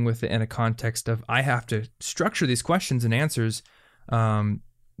working with it in a context of, I have to structure these questions and answers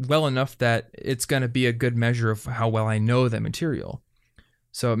well enough that it's going to be a good measure of how well I know that material.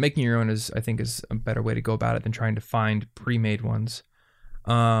 So making your own I think is a better way to go about it than trying to find pre-made ones.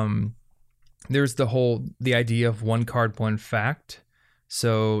 There's the idea of one card, one fact.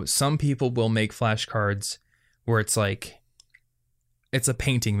 So some people will make flashcards where it's like, it's a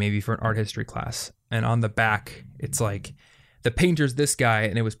painting maybe for an art history class. And on the back, it's like, the painter's this guy,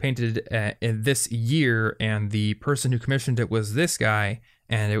 and it was painted in this year, and the person who commissioned it was this guy,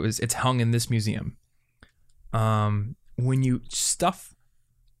 and it's hung in this museum. When you stuff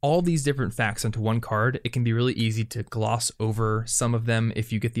all these different facts onto one card, it can be really easy to gloss over some of them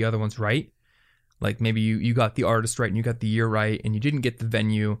if you get the other ones right. Like maybe you got the artist right and you got the year right and you didn't get the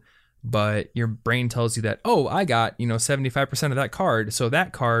venue, but your brain tells you that, oh, I got, 75% of that card. So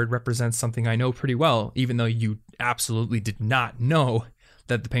that card represents something I know pretty well, even though you absolutely did not know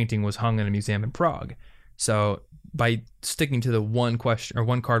that the painting was hung in a museum in Prague. So by sticking to the one question or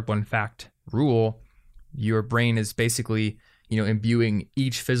one card, one fact rule, your brain is basically, imbuing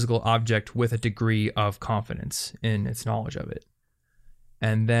each physical object with a degree of confidence in its knowledge of it.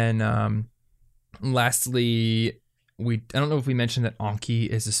 And then lastly, I don't know if we mentioned that Anki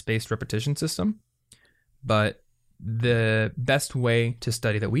is a spaced repetition system, but the best way to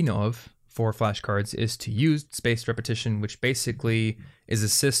study that we know of for flashcards is to use spaced repetition, which basically is a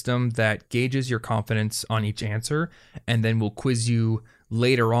system that gauges your confidence on each answer and then will quiz you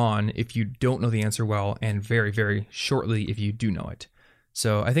later on if you don't know the answer well, and very, very shortly if you do know it.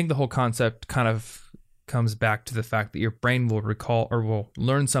 So I think the whole concept kind of comes back to the fact that your brain will recall or will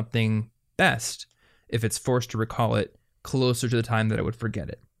learn something best if it's forced to recall it closer to the time that it would forget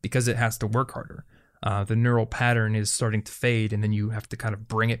it, because it has to work harder. The neural pattern is starting to fade, and then you have to kind of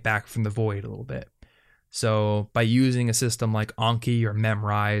bring it back from the void a little bit. So by using a system like Anki or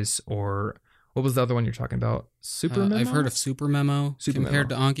Memrise, or what was the other one you're talking about? SuperMemo? I've heard of SuperMemo. Compared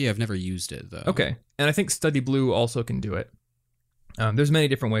to Anki, I've never used it, though. Okay. And I think Study Blue also can do it. There's many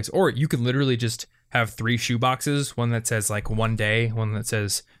different ways. Or you could literally just have 3 shoe boxes, one that says like 1 day, one that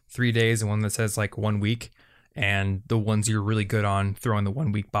says 3 days, and one that says like 1 week. And the ones you're really good on, throw in the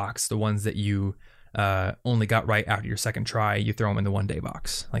 1 week box. The ones that you only got right after your second try, you throw them in the 1 day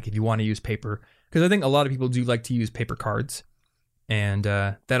box. Like if you want to use paper, because I think a lot of people do like to use paper cards. And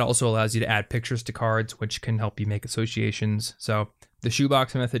that also allows you to add pictures to cards, which can help you make associations. So the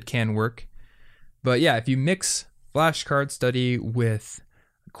shoebox method can work. But yeah, if you mix flashcard study with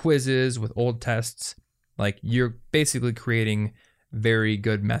quizzes, with old tests, like you're basically creating very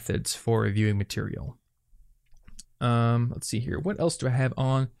good methods for reviewing material. Let's see here. What else do I have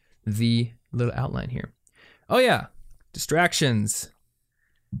on the little outline here? Oh yeah, distractions.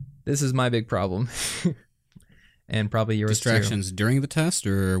 This is my big problem. And probably yours distractions too. During the test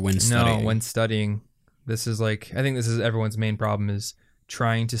or when studying? No, when studying. This is I think this is everyone's main problem, is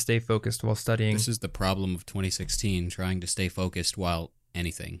trying to stay focused while studying. This is the problem of 2016, trying to stay focused while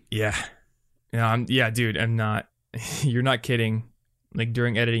anything. Yeah. Dude, I'm not, you're not kidding. Like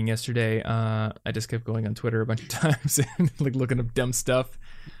during editing yesterday, I just kept going on Twitter a bunch of times and like looking up dumb stuff.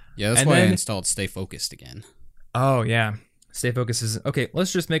 Yeah, that's why I installed Stay Focused again. Oh, yeah. Stay Focused is, okay,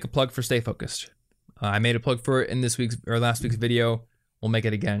 let's just make a plug for Stay Focused. I made a plug for it in last week's video. We'll make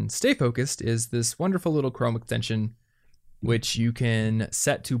it again. Stay Focused is this wonderful little Chrome extension which you can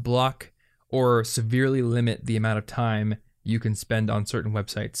set to block or severely limit the amount of time you can spend on certain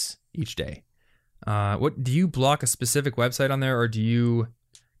websites each day. What do you block a specific website on there, or do you?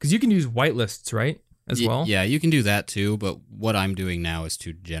 Because you can use whitelists, right? As well. Yeah, you can do that too. But what I'm doing now is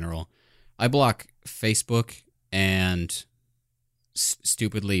too general. I block Facebook and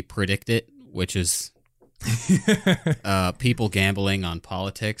stupidly Predict It, which is people gambling on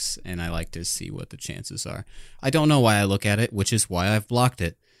politics, and I like to see what the chances are. I don't know why I look at it, which is why I've blocked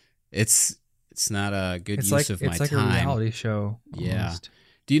it. It's not a good use of my time. It's like a reality show. Almost. Yeah.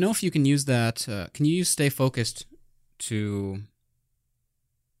 Do you know if you can use that? Can you use Stay Focused to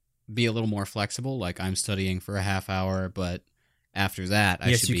be a little more flexible? Like I'm studying for a half hour, but after that,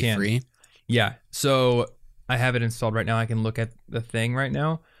 I should be free. Yeah. So I have it installed right now. I can look at the thing right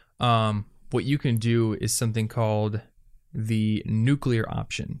now. What you can do is something called the nuclear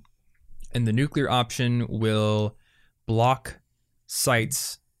option. And the nuclear option will block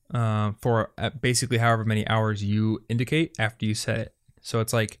sites for basically however many hours you indicate after you set it. So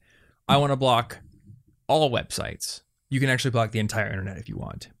it's like, I want to block all websites. You can actually block the entire internet if you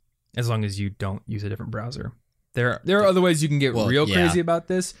want, as long as you don't use a different browser. There are other ways you can get crazy about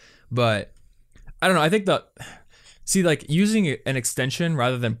this, but I don't know. I think like using an extension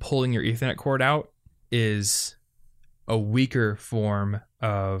rather than pulling your Ethernet cord out is a weaker form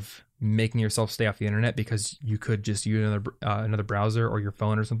of making yourself stay off the internet, because you could just use another browser or your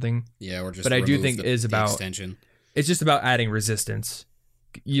phone or something. Yeah, or just. But I do think it's about extension. It's just about adding resistance.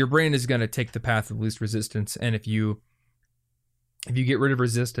 Your brain is going to take the path of least resistance, and if you get rid of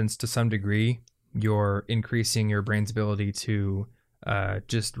resistance to some degree, you're increasing your brain's ability to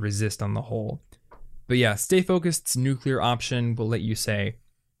just resist on the whole. But yeah, Stay Focused's nuclear option will let you say,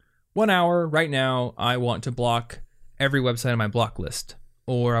 1 hour right now, I want to block every website on my block list,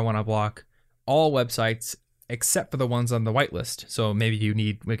 or I want to block all websites except for the ones on the whitelist. So maybe you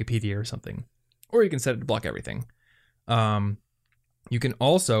need Wikipedia or something, or you can set it to block everything. You can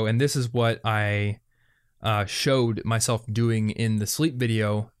also, and this is what I showed myself doing in the sleep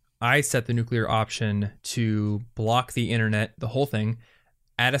video, I set the nuclear option to block the internet, the whole thing,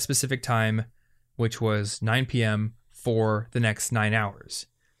 at a specific time, which was 9 p.m. for the next 9 hours.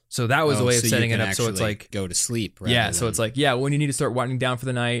 So that was a way of setting it up so it's like go to sleep. So it's like, when you need to start winding down for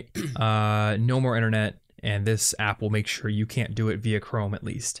the night, no more internet, and this app will make sure you can't do it via Chrome at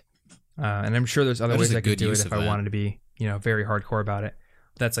least. And I'm sure there's other ways I could do it if I wanted to be, very hardcore about it.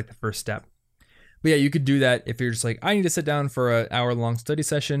 That's like the first step. But yeah, you could do that if you're just like, I need to sit down for an hour-long study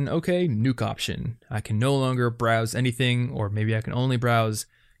session. Okay, nuke option. I can no longer browse anything, or maybe I can only browse,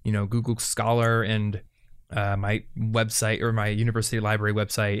 Google Scholar and my website or my university library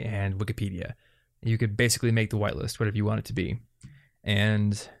website and Wikipedia. You could basically make the whitelist whatever you want it to be.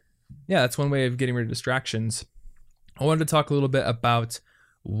 And yeah, that's one way of getting rid of distractions. I wanted to talk a little bit about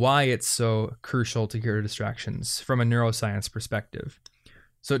why it's so crucial to get rid of distractions from a neuroscience perspective.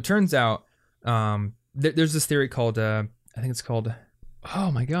 So it turns out there's this theory called, I think it's called,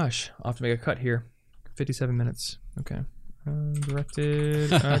 oh my gosh, I'll have to make a cut here. 57 minutes. Okay.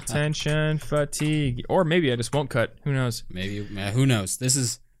 Directed attention fatigue. Or maybe I just won't cut. Who knows? Maybe, who knows? This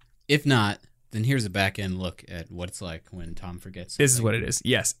is, if not, then here's a back end look at what it's like when Tom forgets something. This is what it is.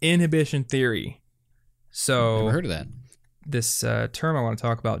 Yes, inhibition theory. So, never heard of that. This term I want to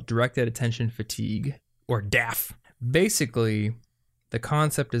talk about, directed attention fatigue, or DAF. Basically, the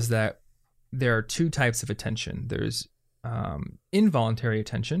concept is that there are two types of attention. There's involuntary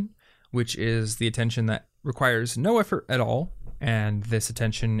attention, which is the attention that requires no effort at all. And this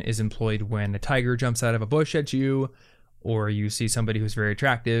attention is employed when a tiger jumps out of a bush at you, or you see somebody who's very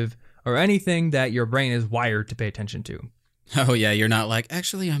attractive, or anything that your brain is wired to pay attention to. Oh, yeah, you're not like,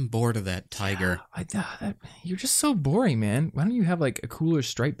 actually, I'm bored of that tiger. You're just so boring, man. Why don't you have like a cooler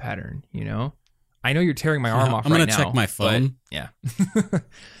stripe pattern, I know you're tearing my arm off right now. I'm going to check my phone. Yeah.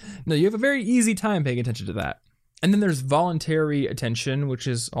 No, you have a very easy time paying attention to that. And then there's voluntary attention, which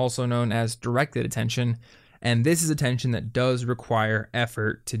is also known as directed attention. And this is attention that does require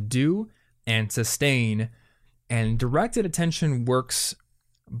effort to do and sustain. And directed attention works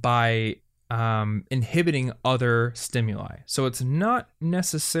by inhibiting other stimuli. So it's not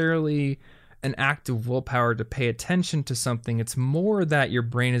necessarily an act of willpower to pay attention to something. It's more that your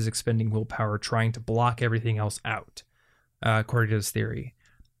brain is expending willpower trying to block everything else out, according to this theory.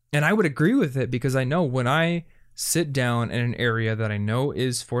 And I would agree with it because I know when I sit down in an area that I know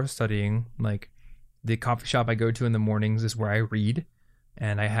is for studying, like the coffee shop I go to in the mornings is where I read,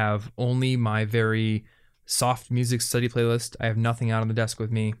 and I have only my very soft music study playlist. I have nothing out on the desk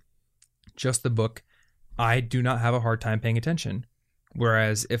with me, just the book. I do not have a hard time paying attention.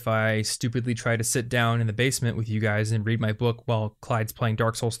 Whereas if I stupidly try to sit down in the basement with you guys and read my book while Clyde's playing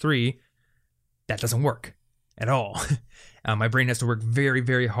Dark Souls 3, that doesn't work at all. My brain has to work very,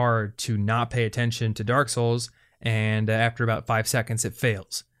 very hard to not pay attention to Dark Souls, and after about 5 seconds, it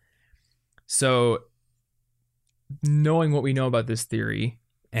fails. So knowing what we know about this theory,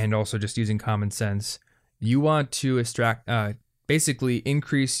 and also just using common sense, you want to basically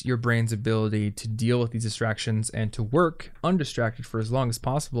increase your brain's ability to deal with these distractions and to work undistracted for as long as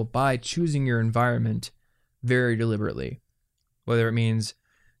possible by choosing your environment very deliberately. Whether it means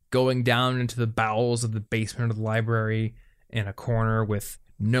going down into the bowels of the basement of the library in a corner with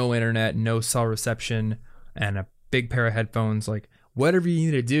no internet, no cell reception, and a big pair of headphones, like whatever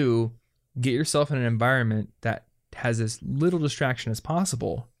you need to do, get yourself in an environment that has as little distraction as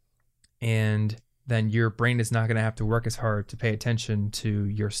possible. And then your brain is not going to have to work as hard to pay attention to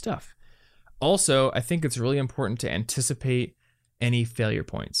your stuff. Also, I think it's really important to anticipate any failure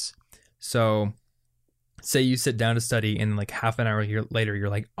points. So say you sit down to study and like half an hour later, you're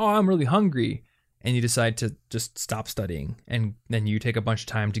like, oh, I'm really hungry. And you decide to just stop studying. And then you take a bunch of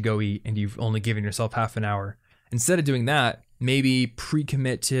time to go eat and you've only given yourself half an hour. Instead of doing that, maybe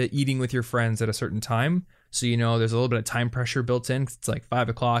pre-commit to eating with your friends at a certain time. So, there's a little bit of time pressure built in. It's like 5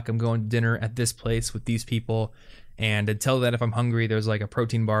 o'clock. I'm going to dinner at this place with these people. And until then, if I'm hungry, there's like a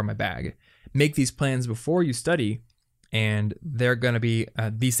protein bar in my bag. Make these plans before you study. And they're going to be,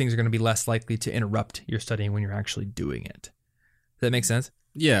 these things are going to be less likely to interrupt your studying when you're actually doing it. Does that make sense?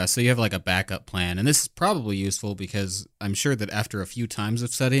 Yeah, so you have like a backup plan. And this is probably useful because I'm sure that after a few times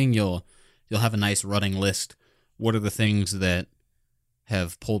of studying, you'll have a nice running list. What are the things that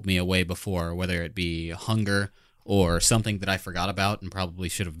have pulled me away before, whether it be hunger or something that I forgot about and probably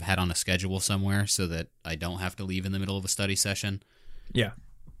should have had on a schedule somewhere so that I don't have to leave in the middle of a study session. Yeah.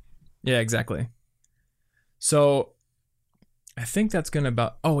 Yeah, exactly. So I think that's going to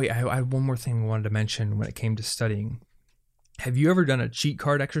about... Oh, wait, I had one more thing I wanted to mention when it came to studying. Have you ever done a cheat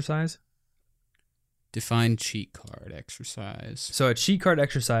card exercise? Define cheat card exercise. So a cheat card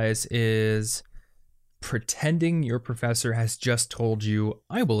exercise is pretending your professor has just told you,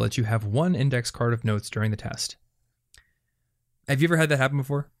 I will let you have one index card of notes during the test. Have you ever had that happen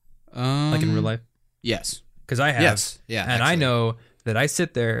before? Like in real life? Yes. Because I have. Yes. Yeah. And I know that I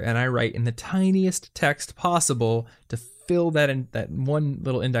sit there and I write in the tiniest text possible to fill that one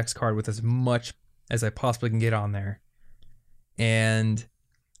little index card with as much as I possibly can get on there. And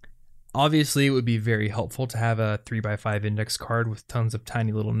obviously, it would be very helpful to have a 3x5 index card with tons of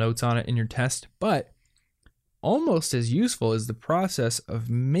tiny little notes on it in your test, but almost as useful is the process of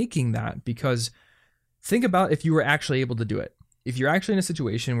making that, because think about if you were actually able to do it. If you're actually in a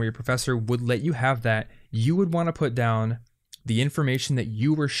situation where your professor would let you have that, you would want to put down the information that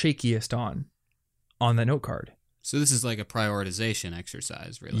you were shakiest on that note card. So this is like a prioritization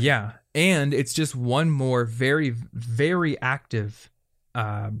exercise, really. Yeah, and it's just one more very, very active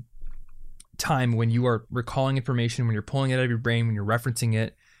time when you are recalling information, when you're pulling it out of your brain, when you're referencing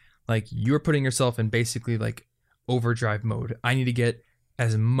it. Like, you're putting yourself in basically like overdrive mode. I need to get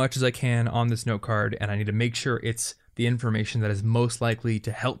as much as I can on this note card, and I need to make sure it's the information that is most likely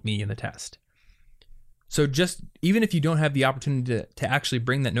to help me in the test. So just even if you don't have the opportunity to actually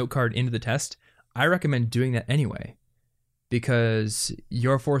bring that note card into the test, I recommend doing that anyway, because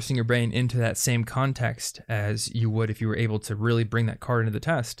you're forcing your brain into that same context as you would if you were able to really bring that card into the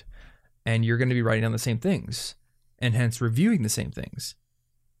test, and you're going to be writing down the same things and hence reviewing the same things.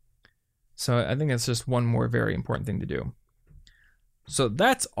 So I think that's just one more very important thing to do. So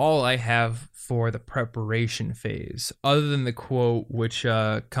that's all I have for the preparation phase, other than the quote, which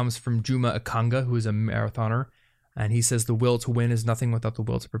comes from Juma Akanga, who is a marathoner. And he says, the will to win is nothing without the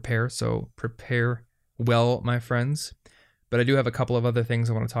will to prepare. So prepare well, my friends. But I do have a couple of other things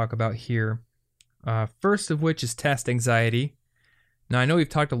I want to talk about here. First of which is test anxiety. Now, I know we've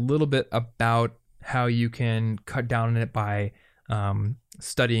talked a little bit about how you can cut down on it by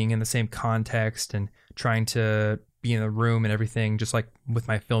studying in the same context and trying to be in the room and everything, just like with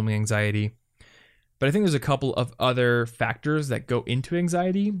my filming anxiety. But I think there's a couple of other factors that go into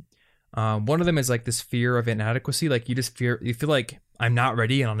anxiety. One of them is like this fear of inadequacy. Like you feel like I'm not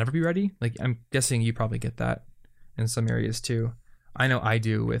ready and I'll never be ready. Like I'm guessing you probably get that in some areas too. I know I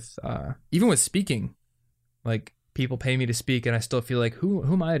do with, even with speaking, like people pay me to speak and I still feel like, who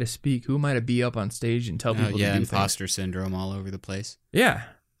am I to speak? Who am I to be up on stage and tell people to do imposter things? Syndrome all over the place. Yeah.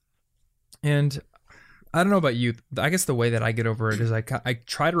 And I don't know about you. I guess the way that I get over it is I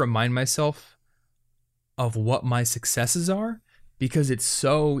try to remind myself of what my successes are, because it's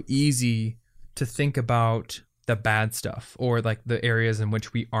so easy to think about the bad stuff or like the areas in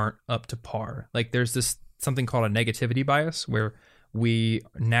which we aren't up to par. Like there's this something called a negativity bias where we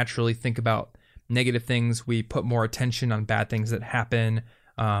naturally think about negative things. We put more attention on bad things that happen.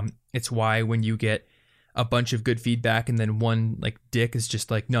 It's why when you get a bunch of good feedback and then one like dick is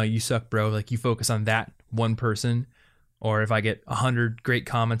just like, no, you suck, bro. Like you focus on that one person. Or if I get 100 great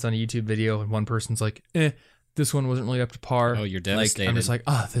comments on a YouTube video and one person's like, this one wasn't really up to par. Oh, you're devastated. Like, I'm just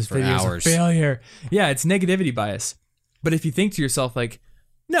like, this video is a failure. Yeah, it's negativity bias. But if you think to yourself like,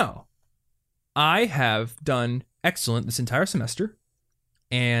 no, I have done excellent this entire semester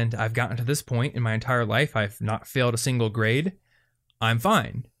and I've gotten to this point in my entire life. I've not failed a single grade. I'm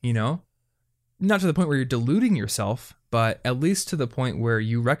fine, you know? Not to the point where you're deluding yourself, but at least to the point where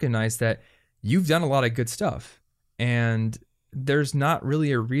you recognize that you've done a lot of good stuff. And there's not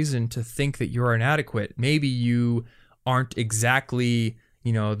really a reason to think that you're inadequate. Maybe you aren't exactly,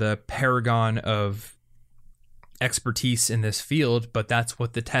 the paragon of expertise in this field, but that's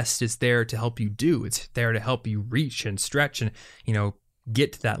what the test is there to help you do. It's there to help you reach and stretch and,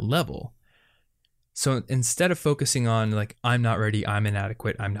 get to that level. So instead of focusing on like, I'm not ready, I'm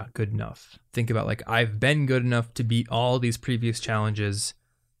inadequate, I'm not good enough, think about like, I've been good enough to beat all these previous challenges.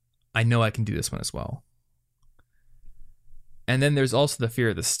 I know I can do this one as well. And then there's also the fear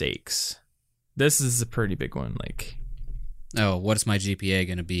of the stakes. This is a pretty big one. Like, oh, what's my GPA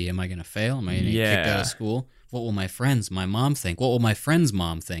going to be? Am I going to fail? Am I going to get kicked out of school? What will my mom think? What will my friend's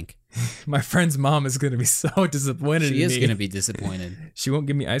mom think? My friend's mom is going to be so disappointed. She is going to be disappointed. She won't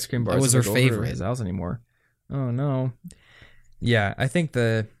give me ice cream bars. That was her favorite. His house anymore. Oh no. Yeah, I think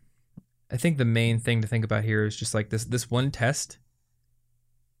the main thing to think about here is just like this one test.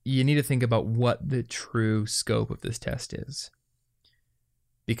 You need to think about what the true scope of this test is.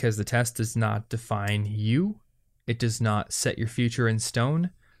 Because the test does not define you. It does not set your future in stone.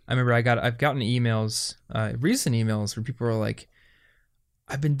 I remember I've gotten emails, recent emails where people are like,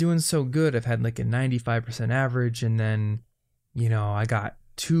 I've been doing so good. I've had like a 95% average and then, I got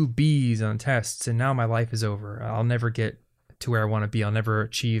 2 Bs on tests and now my life is over. I'll never get to where I want to be. I'll never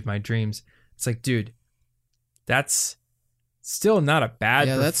achieve my dreams. It's like, dude, that's still not a bad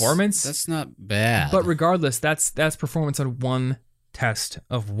performance. That's not bad. But regardless, that's performance on one test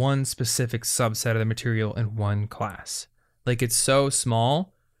of one specific subset of the material in one class. Like, it's so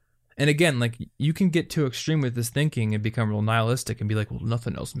small. And again, like, you can get too extreme with this thinking and become real nihilistic and be like, well,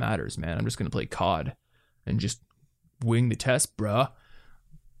 nothing else matters, man. I'm just going to play COD and just wing the test, bruh.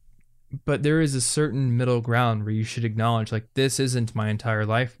 But there is a certain middle ground where you should acknowledge, like, this isn't my entire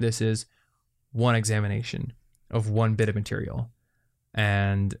life. This is one examination of one bit of material.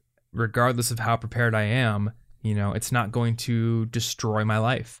 And regardless of how prepared I am, you know, it's not going to destroy my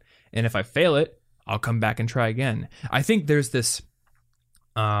life. And if I fail it, I'll come back and try again. I think there's this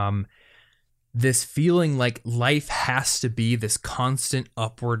this feeling like life has to be this constant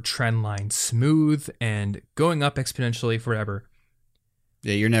upward trend line, smooth and going up exponentially forever.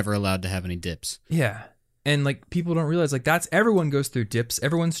 Yeah, you're never allowed to have any dips. Yeah. And like, people don't realize, like, that's, everyone goes through dips.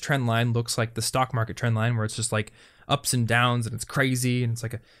 Everyone's trend line looks like the stock market trend line, where it's just like ups and downs and it's crazy and it's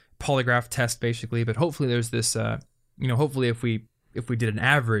like a polygraph test basically. But hopefully there's this, hopefully if we did an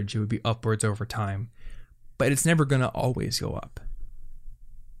average, it would be upwards over time. But it's never going to always go up.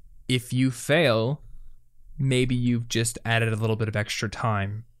 If you fail, maybe you've just added a little bit of extra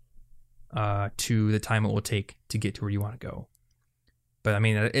time to the time it will take to get to where you want to go. But I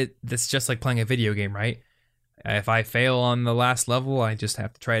mean, it's just like playing a video game, right? If I fail on the last level, I just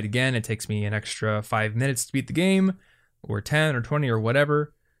have to try it again. It takes me an extra 5 minutes to beat the game, or 10 or 20 or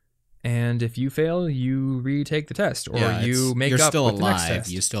whatever. And if you fail, you retake the test, or you make up with the next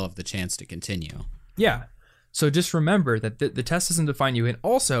test. You still have the chance to continue. Yeah. So just remember that the test doesn't define you. And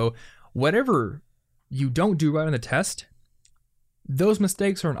also, whatever you don't do right on the test, those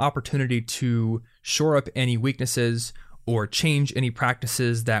mistakes are an opportunity to shore up any weaknesses or change any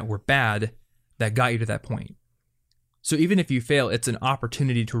practices that were bad that got you to that point. So even if you fail, it's an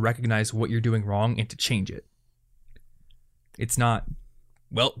opportunity to recognize what you're doing wrong and to change it. It's not,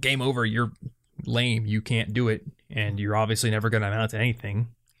 well, game over, you're lame, you can't do it, and you're obviously never going to amount to anything.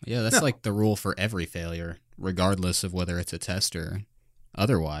 Yeah, that's like the rule for every failure, regardless of whether it's a test or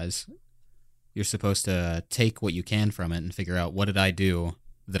otherwise. You're supposed to take what you can from it and figure out, what did I do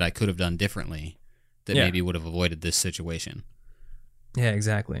that I could have done differently that maybe would have avoided this situation. Yeah,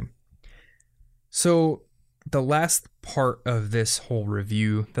 exactly. So the last part of this whole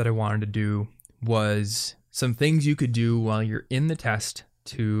review that I wanted to do was some things you could do while you're in the test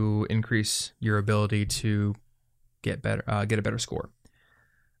to increase your ability to get a better score.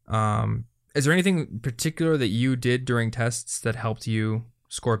 Is there anything particular that you did during tests that helped you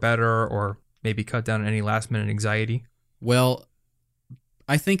score better, or maybe cut down on any last-minute anxiety? Well,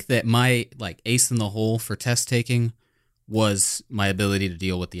 I think that my ace in the hole for test taking was my ability to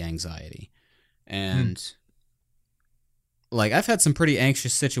deal with the anxiety. And I've had some pretty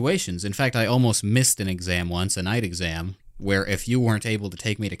anxious situations. In fact, I almost missed an exam once, a night exam, where if you weren't able to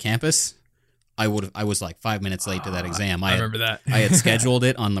take me to campus, I was 5 minutes late to that exam. I remember that. I had scheduled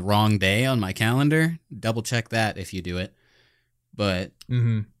it on the wrong day on my calendar. Double check that if you do it. But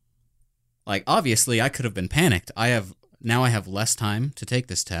obviously I could have been panicked. I have less time to take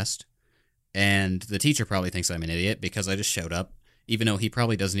this test, and the teacher probably thinks I'm an idiot because I just showed up, even though he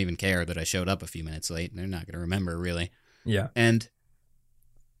probably doesn't even care that I showed up a few minutes late. They're not going to remember, really. Yeah. And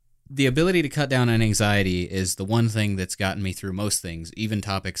the ability to cut down on anxiety is the one thing that's gotten me through most things, even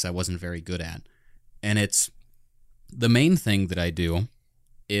topics I wasn't very good at. And it's the main thing that I do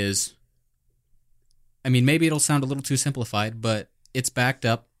is, I mean, maybe it'll sound a little too simplified, but it's backed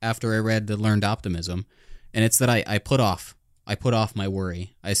up after I read The Learned Optimism. And it's that I put off my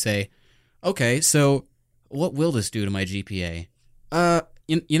worry. I say, okay, so what will this do to my GPA?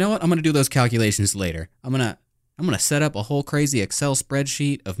 You know what? I'm going to do those calculations later. I'm going to set up a whole crazy Excel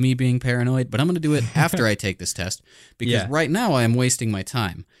spreadsheet of me being paranoid, but I'm going to do it after I take this test, because right now I am wasting my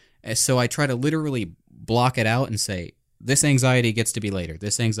time. So I try to literally block it out and say, this anxiety gets to be later.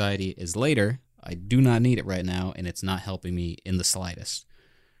 This anxiety is later. I do not need it right now, and it's not helping me in the slightest.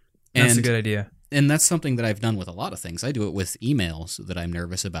 That's a good idea. And that's something that I've done with a lot of things. I do it with emails that I'm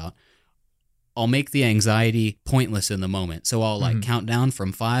nervous about. I'll make the anxiety pointless in the moment. So I'll count down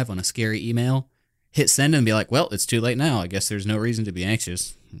from 5 on a scary email, hit send, and be like, well, it's too late now. I guess there's no reason to be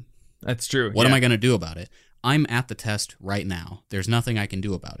anxious. That's true. What am I going to do about it? I'm at the test right now. There's nothing I can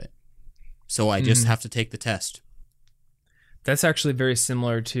do about it. So I just have to take the test. That's actually very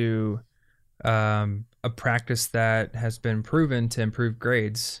similar to a practice that has been proven to improve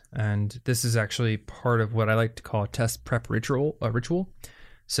grades. And this is actually part of what I like to call a test prep ritual.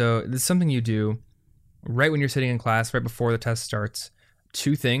 So this is something you do right when you're sitting in class, right before the test starts.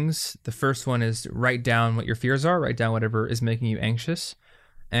 2 things. The first one is write down what your fears are, write down whatever is making you anxious.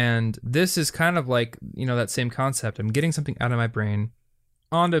 And this is kind of like, that same concept. I'm getting something out of my brain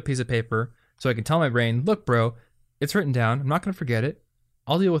onto a piece of paper so I can tell my brain, look, bro, it's written down. I'm not going to forget it.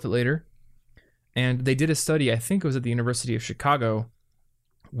 I'll deal with it later. And they did a study, I think it was at the University of Chicago,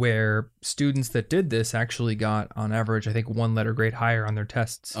 where students that did this actually got, on average, I think 1 letter grade higher on their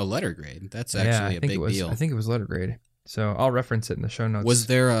tests. A letter grade? That's actually a big deal. I think it was letter grade. So I'll reference it in the show notes. Was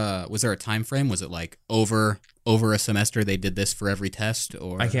there a time frame? Was it like over a semester they did this for every test?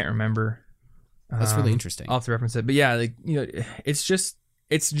 Or I can't remember. That's really interesting. I'll have to reference it. But yeah, it's just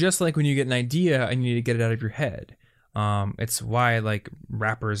like when you get an idea and you need to get it out of your head. It's why like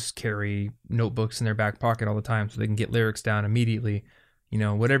rappers carry notebooks in their back pocket all the time so they can get lyrics down immediately.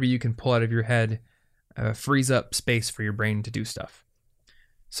 Whatever you can pull out of your head frees up space for your brain to do stuff.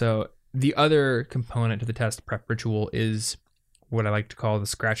 So the other component to the test prep ritual is what I like to call the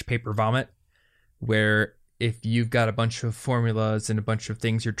scratch paper vomit, where if you've got a bunch of formulas and a bunch of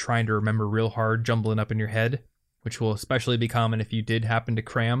things you're trying to remember real hard jumbling up in your head, which will especially be common if you did happen to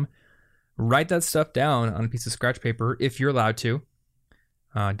cram, write that stuff down on a piece of scratch paper if you're allowed to.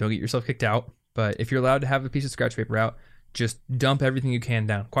 Don't get yourself kicked out, but if you're allowed to have a piece of scratch paper out, just dump everything you can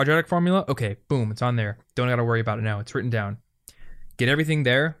down. Quadratic formula? Okay, boom, it's on there. Don't got to worry about it now. It's written down. Get everything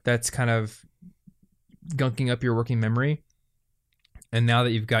there that's kind of gunking up your working memory. And now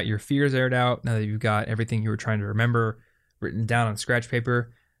that you've got your fears aired out, now that you've got everything you were trying to remember written down on scratch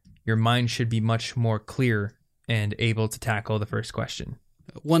paper, your mind should be much more clear and able to tackle the first question.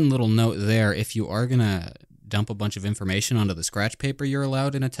 One little note there, if you are going to dump a bunch of information onto the scratch paper you're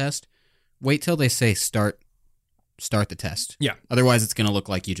allowed in a test, wait till they say start the test. Yeah. Otherwise, it's going to look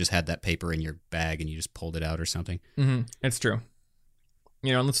like you just had that paper in your bag and you just pulled it out or something. Mm-hmm. It's true.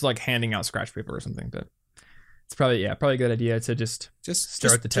 Unless it's like handing out scratch paper or something, but it's probably a good idea to just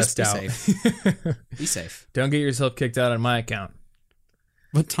start the test out. Safe. Be safe. Don't get yourself kicked out on my account.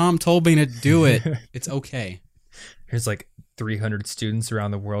 But Tom told me to do it. It's okay. Here's like 300 students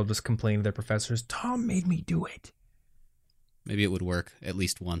around the world just complaining to their professors, Tom made me do it. Maybe it would work at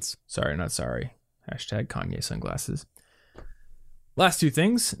least once. Sorry, not sorry. Hashtag Kanye sunglasses. Last 2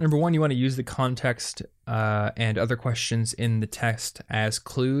 things. Number 1, you want to use the context and other questions in the test as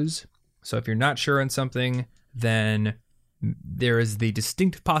clues. So if you're not sure on something, then there is the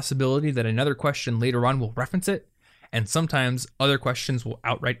distinct possibility that another question later on will reference it. And sometimes other questions will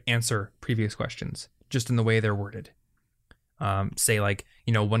outright answer previous questions, just in the way they're worded. Say like,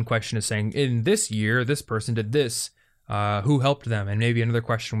 one question is saying, in this year, this person did this. Who helped them? And maybe another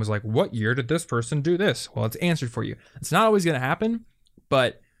question was like, what year did this person do this? Well, it's answered for you. It's not always going to happen,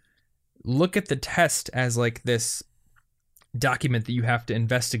 but look at the test as like this document that you have to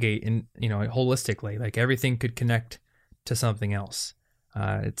investigate in, holistically. Like everything could connect to something else.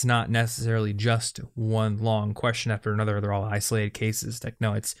 It's not necessarily just one long question after another. They're all isolated cases. Like,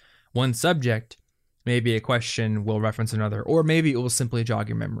 no, it's one subject. Maybe a question will reference another, or maybe it will simply jog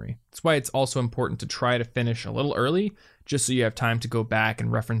your memory. That's why it's also important to try to finish a little early, just so you have time to go back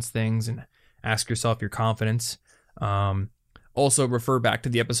and reference things and ask yourself your confidence. Also, refer back to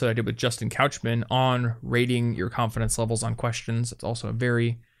the episode I did with Justin Couchman on rating your confidence levels on questions. It's also a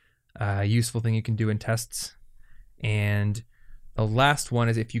very useful thing you can do in tests. And the last one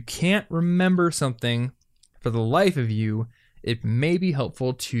is if you can't remember something for the life of you, it may be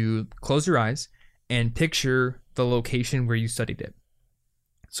helpful to close your eyes and picture the location where you studied it.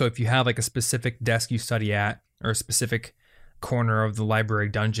 So if you have like a specific desk you study at, or a specific corner of the library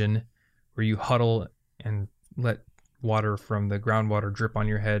dungeon where you huddle and let water from the groundwater drip on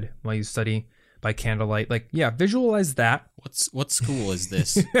your head while you study by candlelight, visualize that. What school is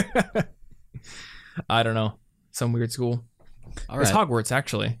this? I don't know. Some weird school. All right. It's Hogwarts,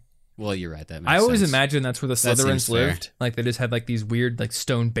 actually. Well, you're right. That makes I always sense. imagine that's where the Slytherins lived. Like they just had like these weird like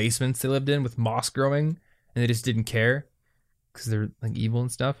stone basements they lived in with moss growing, and they just didn't care because they're like evil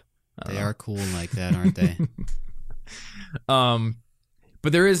and stuff. They are cool like that, aren't they?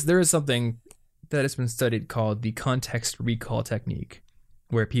 But there is something that has been studied called the context recall technique,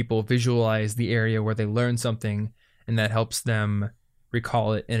 where people visualize the area where they learn something, and that helps them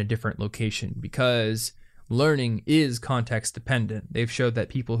recall it in a different location, because learning is context dependent. They've showed that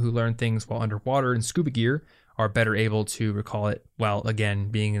people who learn things while underwater in scuba gear are better able to recall it while, again,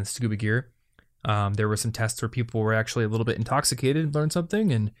 being in scuba gear. There were some tests where people were actually a little bit intoxicated and learned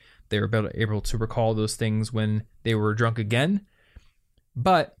something, and they were able to recall those things when they were drunk again.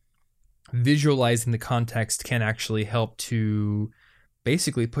 But visualizing the context can actually help to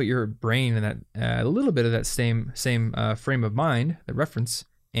basically put your brain in that a little bit of that same frame of mind, the reference,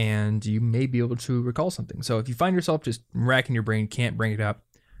 and you may be able to recall something. So if you find yourself just racking your brain, can't bring it up,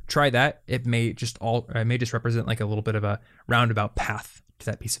 try that. It may just represent like a little bit of a roundabout path to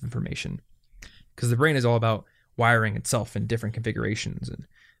that piece of information. Because the brain is all about wiring itself in different configurations and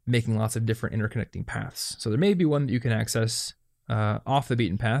making lots of different interconnecting paths. So there may be one that you can access off the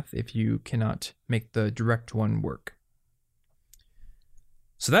beaten path if you cannot make the direct one work.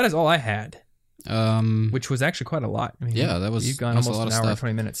 So that is all I had. Which was actually quite a lot. I mean, yeah, that was. You've gone almost an hour and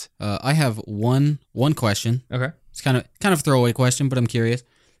 20 minutes. I have one question. Okay, it's kind of a throwaway question, but I'm curious.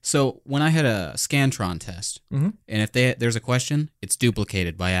 So when I had a Scantron test, and if there's a question, it's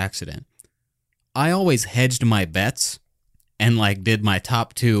duplicated by accident. I always hedged my bets and like did my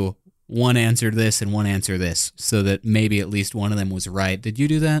top two. One answered this and one answered this, so that maybe at least one of them was right. Did you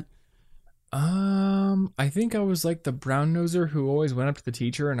do that? I think I was like the brown noser who always went up to the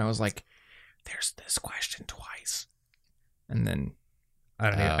teacher and I was like, there's this question twice. And then, I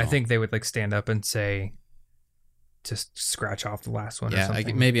don't know, I think they would like stand up and say, just scratch off the last one or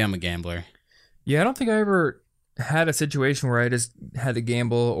something. Maybe I'm a gambler. Yeah, I don't think I ever had a situation where I just had to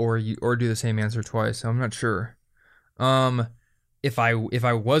gamble or do the same answer twice, so I'm not sure. If I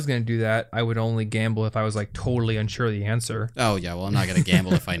was going to do that, I would only gamble if I was like totally unsure of the answer. Oh, yeah, well, I'm not going to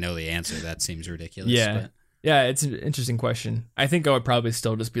gamble if I know the answer. That seems ridiculous. Yeah. But. Yeah, it's an interesting question. I think I would probably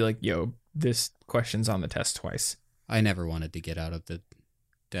still just be like, yo, this question's on the test twice. I never wanted to get out of the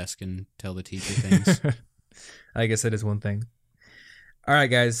desk and tell the teacher things. I guess that is one thing. All right,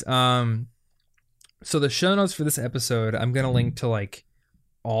 guys. So the show notes for this episode, I'm going to link to like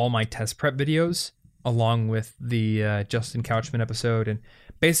all my test prep videos along with the Justin Couchman episode. And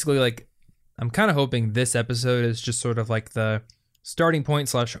basically, like, I'm kind of hoping this episode is just sort of like the starting point /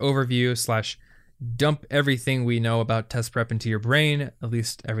 overview / dump everything we know about test prep into your brain, at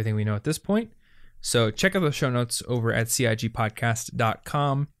least everything we know at this point. So check out the show notes over at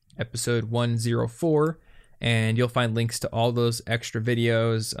cigpodcast.com, episode 104, and you'll find links to all those extra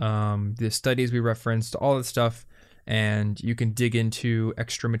videos, the studies we referenced, all that stuff, and you can dig into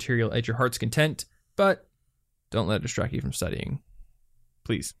extra material at your heart's content, but don't let it distract you from studying.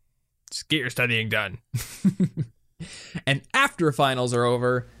 Please, just get your studying done. And after finals are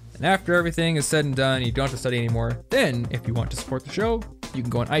over, and after everything is said and done, you don't have to study anymore, then if you want to support the show, you can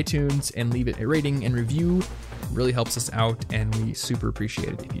go on iTunes and leave it a rating and review. It really helps us out, and we super appreciate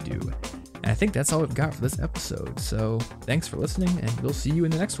it if you do. And I think that's all we've got for this episode. So thanks for listening, and we'll see you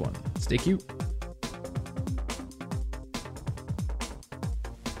in the next one. Stay cute.